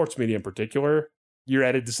stuff, like sports media in particular, you're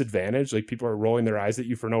at a disadvantage. Like people are rolling their eyes at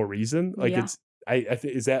you for no reason. Like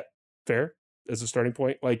is that fair as a starting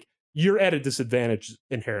point? Like you're at a disadvantage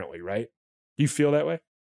inherently, right? Do you feel that way?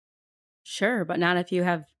 Sure, but not if you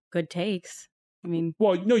have good takes. I mean,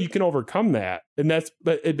 well, no, you can overcome that,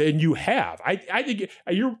 and you have. I think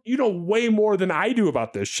you know way more than I do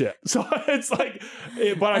about this shit. So it's like,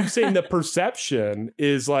 but I'm saying the perception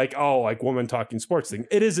is like, oh, like woman talking sports thing.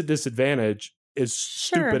 It is a disadvantage, as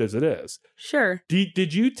stupid as it is. Sure.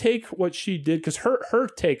 Did you take what she did? Because her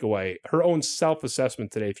takeaway, her own self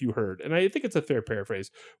assessment today, if you heard, and I think it's a fair paraphrase,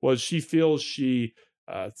 was she feels she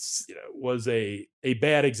was a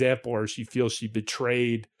bad example, or she feels she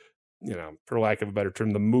betrayed, you know, for lack of a better term,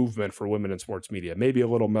 the movement for women in sports media. Maybe a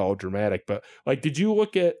little melodramatic, but like, did you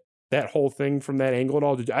look at that whole thing from that angle at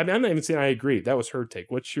all? I'm not even saying I agree. That was her take.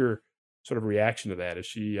 What's your sort of reaction to that? Is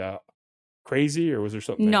she crazy, or was there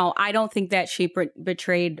something? No, I don't think that she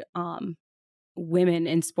betrayed women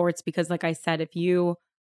in sports because, like I said, if you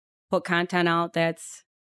put content out that's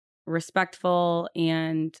respectful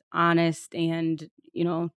and honest and, you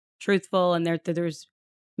know, truthful, and there's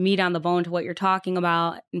meat on the bone to what you're talking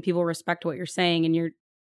about, and people respect what you're saying, and you're,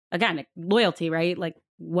 again, loyalty, right? Like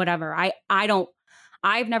whatever.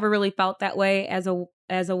 I've never really felt that way as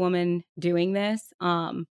a woman doing this.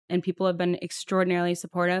 And people have been extraordinarily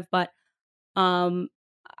supportive, but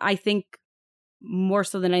I think more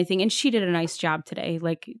so than anything, and she did a nice job today,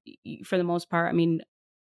 like for the most part. I mean,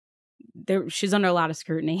 she's under a lot of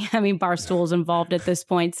scrutiny. I mean, Barstool's involved at this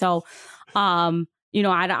point. So, you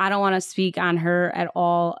know, I don't want to speak on her at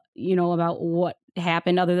all, you know, about what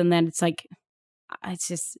happened other than that. It's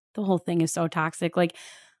just, the whole thing is so toxic. Like,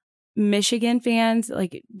 Michigan fans,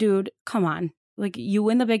 like, dude, come on. Like, you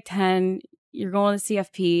win the Big Ten, you're going to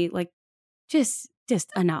CFP, like, just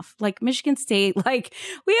enough. Like, Michigan State, like,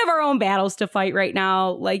 we have our own battles to fight right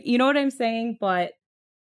now. Like, you know what I'm saying? But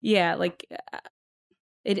yeah, like,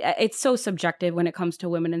 it's so subjective when it comes to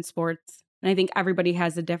women in sports. And I think everybody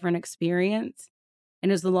has a different experience.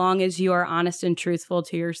 And as long as you are honest and truthful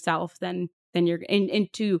to yourself, then you're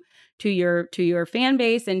into your fan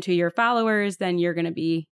base and to your followers, then you're gonna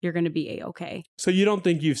be A-okay. So you don't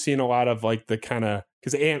think you've seen a lot of like the kind of,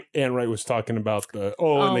 because Ann Wright was talking about the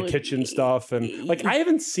in the kitchen stuff, and like I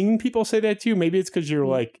haven't seen people say that to you. Maybe it's because you're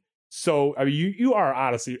like, so I mean you are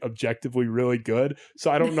honestly objectively really good. So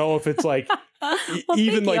I don't know if it's like well,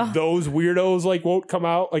 even like those weirdos like won't come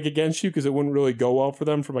out like against you because it wouldn't really go well for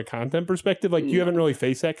them from a content perspective. Like you haven't really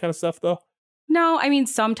faced that kind of stuff though. No, I mean,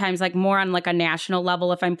 sometimes like more on like a national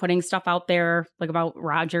level if I'm putting stuff out there like about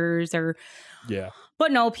Rodgers or. Yeah.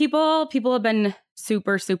 But no, people have been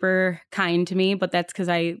super, super kind to me, but that's because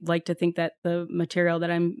I like to think that the material that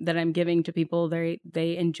I'm giving to people,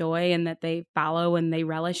 they enjoy and that they follow and they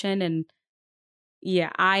relish in. And yeah,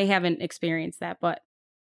 I haven't experienced that, but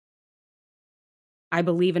I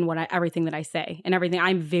believe in everything that I say and everything.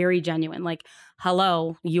 I'm very genuine. Like,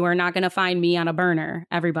 hello, you are not going to find me on a burner,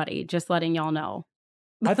 everybody. Just letting y'all know.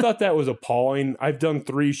 I thought that was appalling. I've done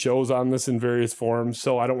 3 shows on this in various forms,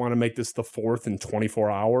 so I don't want to make this the 4th in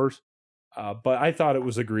 24 hours. But I thought it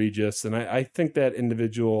was egregious, and I think that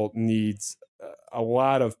individual needs a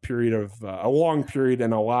long period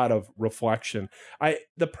and a lot of reflection.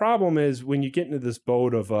 The problem is when you get into this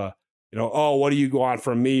boat of what do you want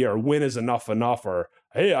from me, or when is enough, or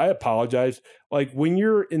hey, I apologize. Like when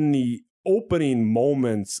you're in the opening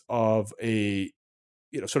moments of a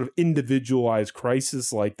sort of individualized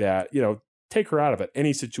crisis like that, take her out of it.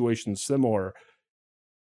 Any situation similar,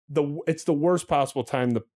 it's the worst possible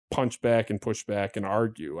time to punch back and push back and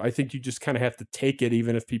argue. I think you just kind of have to take it,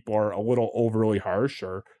 even if people are a little overly harsh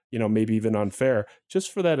or, maybe even unfair,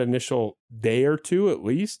 just for that initial day or two at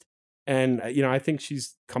least. And, I think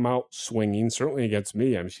she's come out swinging, certainly against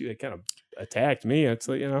me. I mean, she kind of attacked me. It's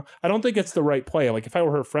like, I don't think it's the right play. Like if I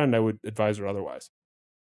were her friend, I would advise her otherwise.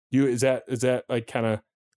 Is that like kind of,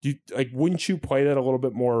 wouldn't you play that a little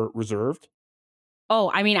bit more reserved?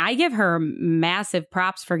 Oh, I mean, I give her massive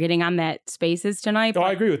props for getting on that Spaces tonight. Oh,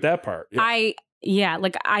 I agree with that part. Yeah.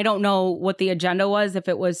 I don't know what the agenda was, if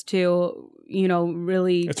it was to,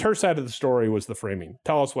 really. It's her side of the story was the framing.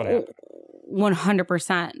 Tell us what happened.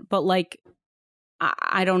 100%. But like,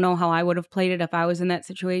 I don't know how I would have played it if I was in that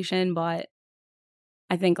situation, but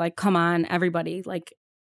I think like, come on, everybody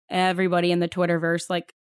in the Twitterverse,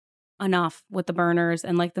 like enough with the burners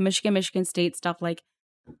and like the Michigan State stuff. Like,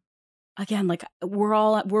 again, like we're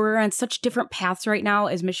on such different paths right now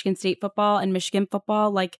as Michigan State football and Michigan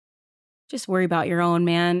football. Like, just worry about your own,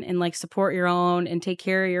 man, and like support your own and take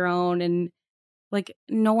care of your own. And like,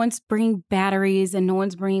 no one's bringing batteries and no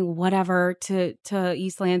one's bringing whatever to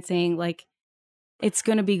East Lansing. Like, it's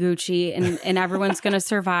going to be Gucci and everyone's going to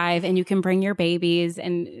survive, and you can bring your babies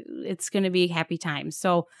and it's going to be happy times.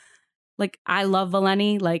 So like, I love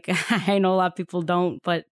Valeni. Like, I know a lot of people don't,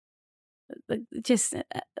 but just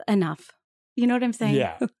enough. You know what I'm saying?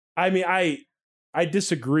 Yeah. I mean, I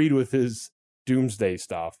disagreed with his doomsday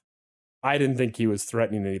stuff. I didn't think he was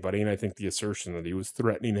threatening anybody, and I think the assertion that he was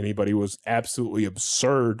threatening anybody was absolutely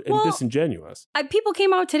absurd and disingenuous. People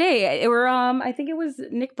came out today. I think it was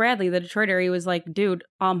Nick Bradley, the Detroiter. He was like, "Dude,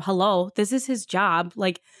 hello, this is his job.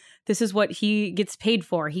 Like, this is what he gets paid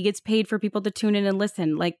for. He gets paid for people to tune in and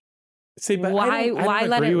listen. Like, but I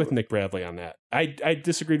don't agree with Nick Bradley on that. I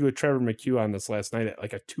disagreed with Trevor McHugh on this last night at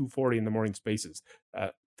like a 2:40 in the morning Spaces.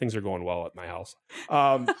 Things are going well at my house.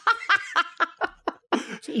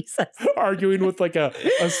 Jesus. Arguing with like a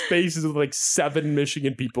Spaces with like 7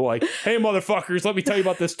 Michigan people, like, hey motherfuckers, let me tell you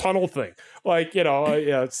about this tunnel thing. Like,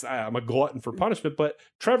 I'm a glutton for punishment. But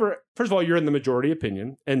Trevor, first of all, you're in the majority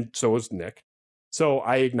opinion, and so is Nick. So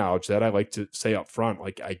I acknowledge that. I like to say up front,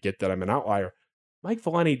 like, I get that I'm an outlier. Mike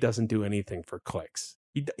Valeni doesn't do anything for clicks.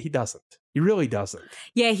 He doesn't. He really doesn't.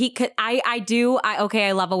 Yeah, he could. I do.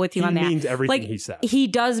 I level with you on that. He means everything he says. He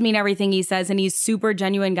does mean everything he says, and he's super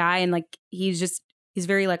genuine guy, and like he's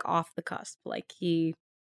very like off the cusp. Like he's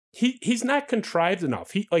not contrived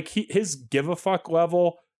enough. His give a fuck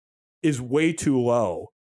level is way too low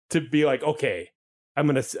to be like, okay, I'm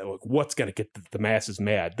gonna say, like, what's gonna get the masses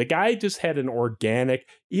mad. The guy just had an organic,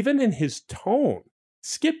 even in his tone.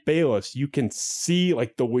 Skip Bayless, you can see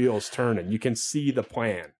like the wheels turning. You can see the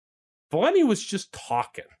plan. Valenti was just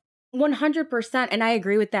talking. 100%. And I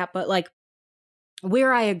agree with that. But like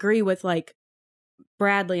where I agree with like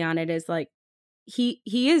Bradley on it is like he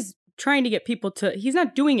is trying to get people to, he's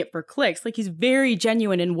not doing it for clicks. Like he's very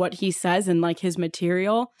genuine in what he says and like his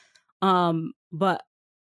material. But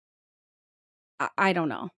I don't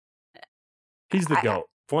know. He's the GOAT.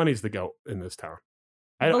 Valenti's the GOAT in this town.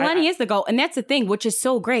 Valenti is the GOAT. And that's the thing, which is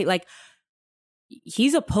so great. Like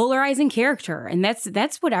he's a polarizing character. And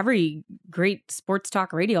that's what every great sports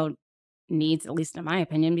talk radio needs, at least in my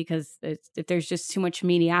opinion, because if there's just too much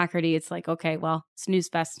mediocrity, it's like, okay, well, snooze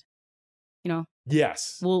fest, you know.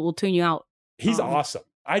 Yes. We'll tune you out. He's awesome.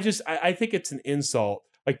 I think it's an insult.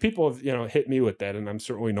 Like people have, hit me with that, and I'm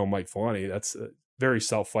certainly no Mike Valenti. That's very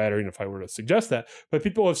self-flattering if I were to suggest that. But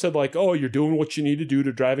people have said like, oh, you're doing what you need to do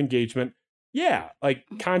to drive engagement. Yeah, like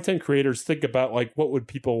content creators think about like what would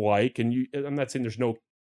people like, and I'm not saying there's no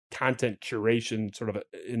content curation sort of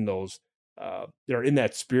in those or in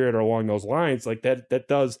that spirit or along those lines. Like that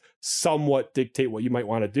does somewhat dictate what you might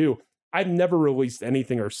want to do. I've never released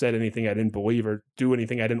anything or said anything I didn't believe or do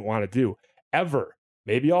anything I didn't want to do ever.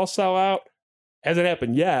 Maybe I'll sell out. Hasn't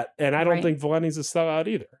happened yet, and I don't think Valenti's a sellout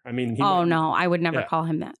either. I mean, no, I would never call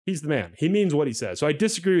him that. He's the man. He means what he says. So I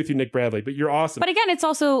disagree with you, Nick Bradley, but you're awesome. But again, it's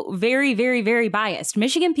also very, very, very biased.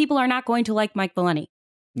 Michigan people are not going to like Mike Valenti.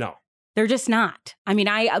 No. They're just not. I mean,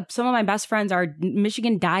 some of my best friends are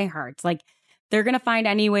Michigan diehards. Like, they're going to find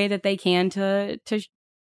any way that they can to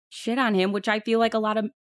shit on him, which I feel like a lot of,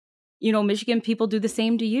 Michigan people do the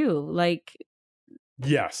same to you. Like,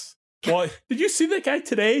 yes. Well, did you see that guy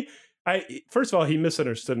today? First of all, he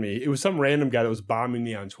misunderstood me. It was some random guy that was bombing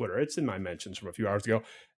me on Twitter. It's in my mentions from a few hours ago.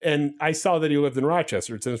 And I saw that he lived in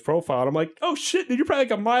Rochester. It's in his profile. And I'm like, oh shit, dude, you're probably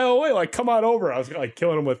like a mile away. Like, come on over. I was like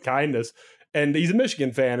killing him with kindness. And he's a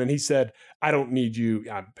Michigan fan. And he said, I don't need you.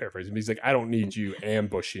 I'm paraphrasing. But he's like, I don't need you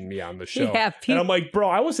ambushing me on the show. Yeah, and I'm like, bro,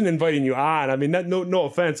 I wasn't inviting you on. I mean, no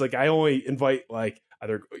offense. Like, I only invite like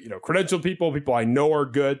either, credentialed people I know are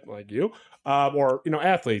good, like you, or,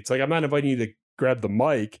 athletes. Like, I'm not inviting you to grab the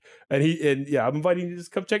mic, and I'm inviting you to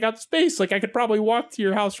just come check out the space. Like I could probably walk to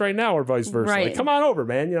your house right now, or vice versa. Right. Like, come on over,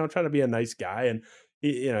 man. I'm trying to be a nice guy, and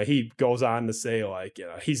he goes on to say like,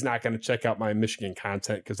 he's not going to check out my Michigan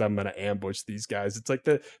content because I'm going to ambush these guys. It's like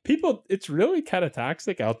the people. It's really kind of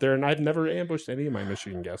toxic out there, and I've never ambushed any of my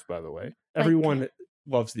Michigan guests, by the way. Everyone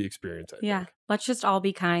loves the experience. I think. Let's just all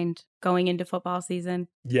be kind going into football season.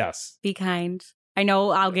 Yes, be kind. I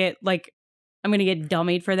know I'm going to get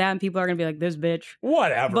dummied for that, and people are going to be like, this bitch.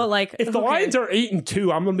 Whatever. But like, if the Lions are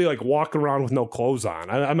 8-2, I'm going to be like walking around with no clothes on.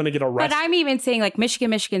 I'm going to get arrested. But I'm even saying like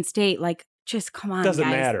Michigan State, like just come on, doesn't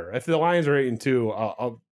guys. matter. If the Lions are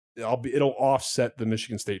 8-2, it'll offset the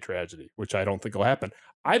Michigan State tragedy, which I don't think will happen.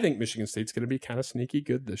 I think Michigan State's going to be kind of sneaky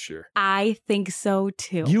good this year. I think so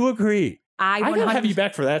too. You agree? I gotta have you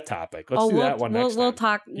back for that topic. Let's do that one next time. We'll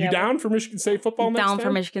talk. You down for Michigan State football next time? Down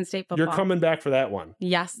for Michigan State football. You're coming back for that one.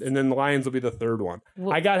 Yes. And then the Lions will be the third one.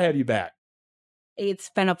 I gotta have you back. It's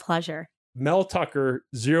been a pleasure. Mel Tucker,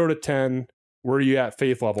 0 to 10. Where are you at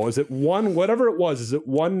faith level? Is it one, whatever it was, is it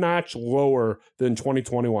one notch lower than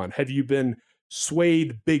 2021? Have you been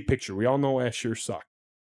swayed big picture? We all know last year sucked.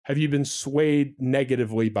 Have you been swayed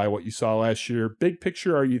negatively by what you saw last year? Big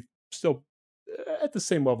picture, are you still at the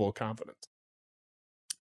same level of confidence?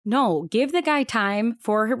 No, give the guy time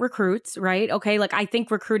for recruits, right? Okay, like I think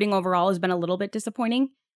recruiting overall has been a little bit disappointing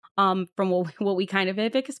from what we kind of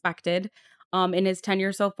have expected in his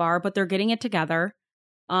tenure so far, but they're getting it together.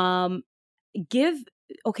 Okay,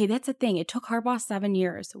 that's the thing. It took Harbaugh 7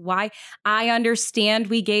 years. Why? I understand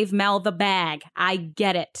we gave Mel the bag. I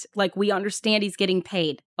get it. Like we understand he's getting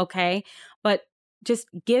paid, okay? But just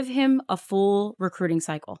give him a full recruiting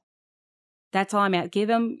cycle. That's all I'm at. Give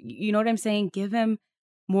him, you know what I'm saying? Give him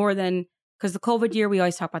more than, because the COVID year, we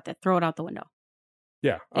always talk about that. Throw it out the window.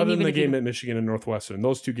 Yeah. Other than the game at Michigan and Northwestern,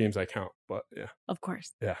 those two games I count, but yeah. Of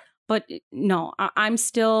course. Yeah. But no, I'm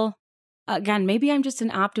still, again, maybe I'm just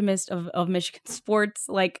an optimist of Michigan sports,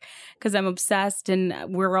 like, because I'm obsessed and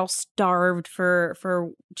we're all starved for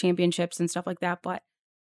championships and stuff like that. But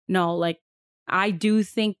no, like, I do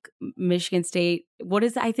think Michigan State, what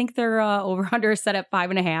is it? I think their over-under is set at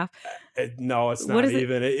 5.5. No, it's not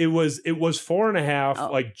even. It was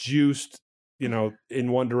 4.5, like juiced,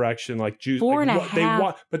 in one direction, like juiced.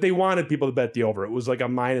 4.5. But they wanted people to bet the over. It was like a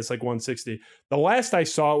minus like 160. The last I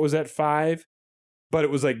saw it was at 5, but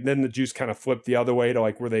it was like, then the juice kind of flipped the other way to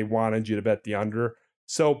like where they wanted you to bet the under.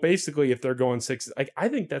 So basically if they're going 6, like I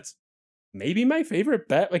think that's maybe my favorite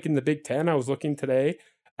bet, like in the Big Ten. I was looking today.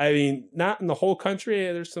 I mean, not in the whole country.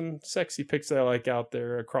 There's some sexy picks that I like out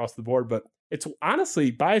there across the board, but it's honestly,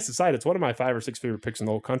 bias aside, it's one of my 5 or 6 favorite picks in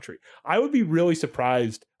the whole country. I would be really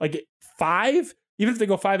surprised. Like 5, even if they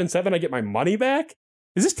go 5 and 7, I get my money back.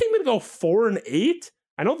 Is this team going to go 4 and 8?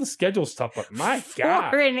 I know the schedule's tough, but my God,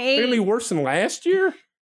 4 and 8. They're going to be worse than last year.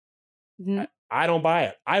 I don't buy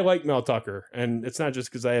it. I like Mel Tucker, and it's not just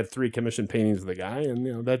because I have 3 commissioned paintings of the guy,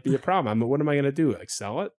 and that'd be a problem. I mean, what am I going to do? Like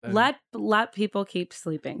sell it? And let people keep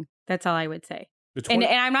sleeping. That's all I would say. And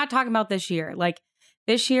I'm not talking about this year. Like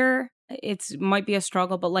this year, might be a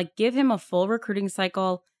struggle, but like give him a full recruiting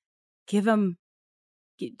cycle. Give him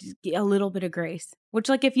a little bit of grace. Which,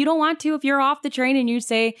 like, if you don't want to, if you're off the train and you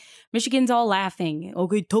say Michigan's all laughing,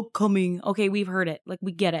 okay, Tuck coming, okay, we've heard it. Like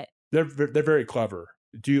we get it. They're very clever.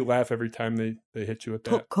 Do you laugh every time they hit you with that?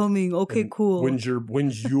 Tuck coming, okay, and cool. When's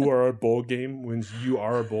you are a bowl game?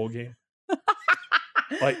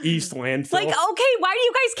 Like East Landfill. Like, okay, why do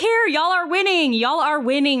you guys care? Y'all are winning. Y'all are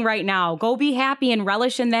winning right now. Go be happy and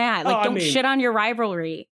relish in that. Like, don't shit on your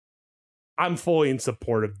rivalry. I'm fully in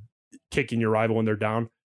support of kicking your rival when they're down.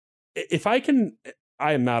 If I can,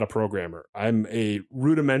 I am not a programmer. I'm a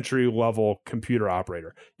rudimentary level computer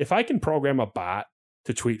operator. If I can program a bot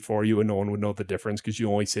to tweet for you and no one would know the difference because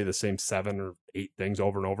you only say the same 7 or 8 things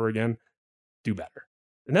over and over again, do better.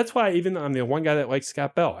 And that's why even I'm the one guy that likes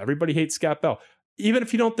Scott Bell. Everybody hates Scott Bell. Even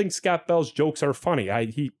if you don't think Scott Bell's jokes are funny,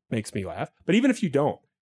 he makes me laugh. But even if you don't,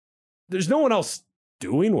 there's no one else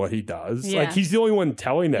doing what he does. Yeah. Like, he's the only one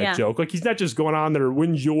telling that joke. Like, he's not just going on there,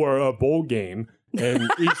 wins your bowl game and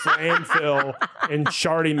East Landfill and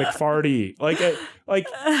Shardy McFarty. Like,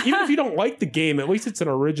 even if you don't like the game, at least it's an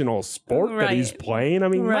original sport that he's playing. I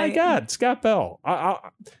mean, my God, Scott Bell.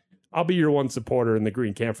 I'll be your one supporter in the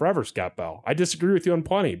green camp forever, Scott Bell. I disagree with you on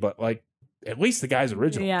plenty, but like, at least the guy's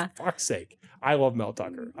original. Yeah. For fuck's sake. I love Mel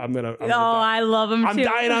Tucker. I love him too. I'm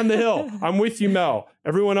dying on the hill. I'm with you, Mel.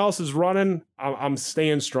 Everyone else is running. I'm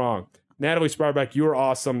staying strong. Natalie Sparbeck, you were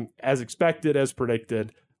awesome. As expected, as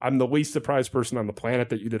predicted. I'm the least surprised person on the planet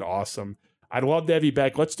that you did awesome. I'd love to have you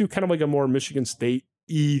back. Let's do kind of like a more Michigan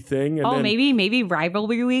State-y thing. And maybe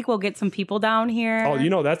rivalry week. We'll get some people down here.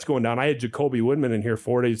 Oh, that's going down. I had Jacoby Woodman in here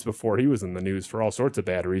 4 days before he was in the news for all sorts of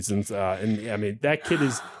bad reasons. And I mean, that kid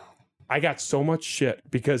is... I got so much shit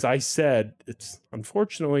because I said, it's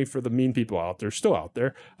unfortunately for the mean people out there, still out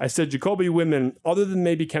there, I said Jacoby Woodman, other than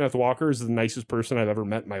maybe Kenneth Walker, is the nicest person I've ever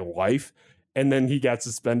met in my life. And then he got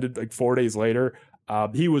suspended like 4 days later.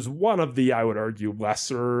 He was one of the, I would argue,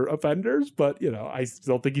 lesser offenders, but I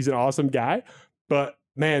still think he's an awesome guy. But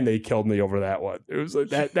man, they killed me over that one. It was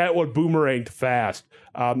like that one boomeranged fast.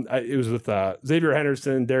 It was with Xavier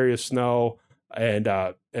Henderson, Darius Snow, and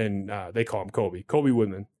they call him Kobe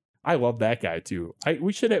Woodman. I love that guy too.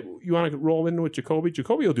 We should have, you want to roll in with Jacoby?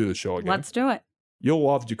 Jacoby will do the show again. Let's do it. You'll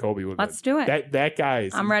love Jacoby Woodman. Let's do it. That guy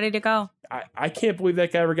is... I'm ready to go. I can't believe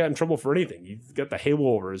that guy ever got in trouble for anything. He's got the halo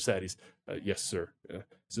over his head. He's, yes, sir.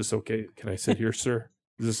 Is this okay? Can I sit here, sir?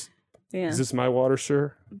 Is this my water,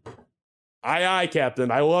 sir? Aye,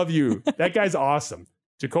 Captain. I love you. That guy's awesome.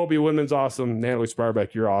 Jacoby Woodman's awesome. Natalie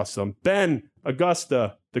Sparbeck, you're awesome. Ben,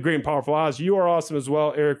 Augusta, the great and powerful Oz, you are awesome as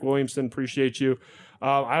well. Eric Williamson, appreciate you.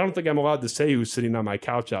 I don't think I'm allowed to say who's sitting on my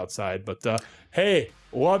couch outside, but hey,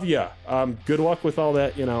 love you. Good luck with all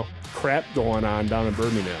that, crap going on down in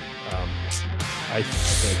Birmingham. I can't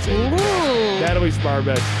say anything. Natalie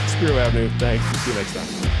Sparbeck, Spiro Avenue. Thanks. See you next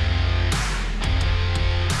time.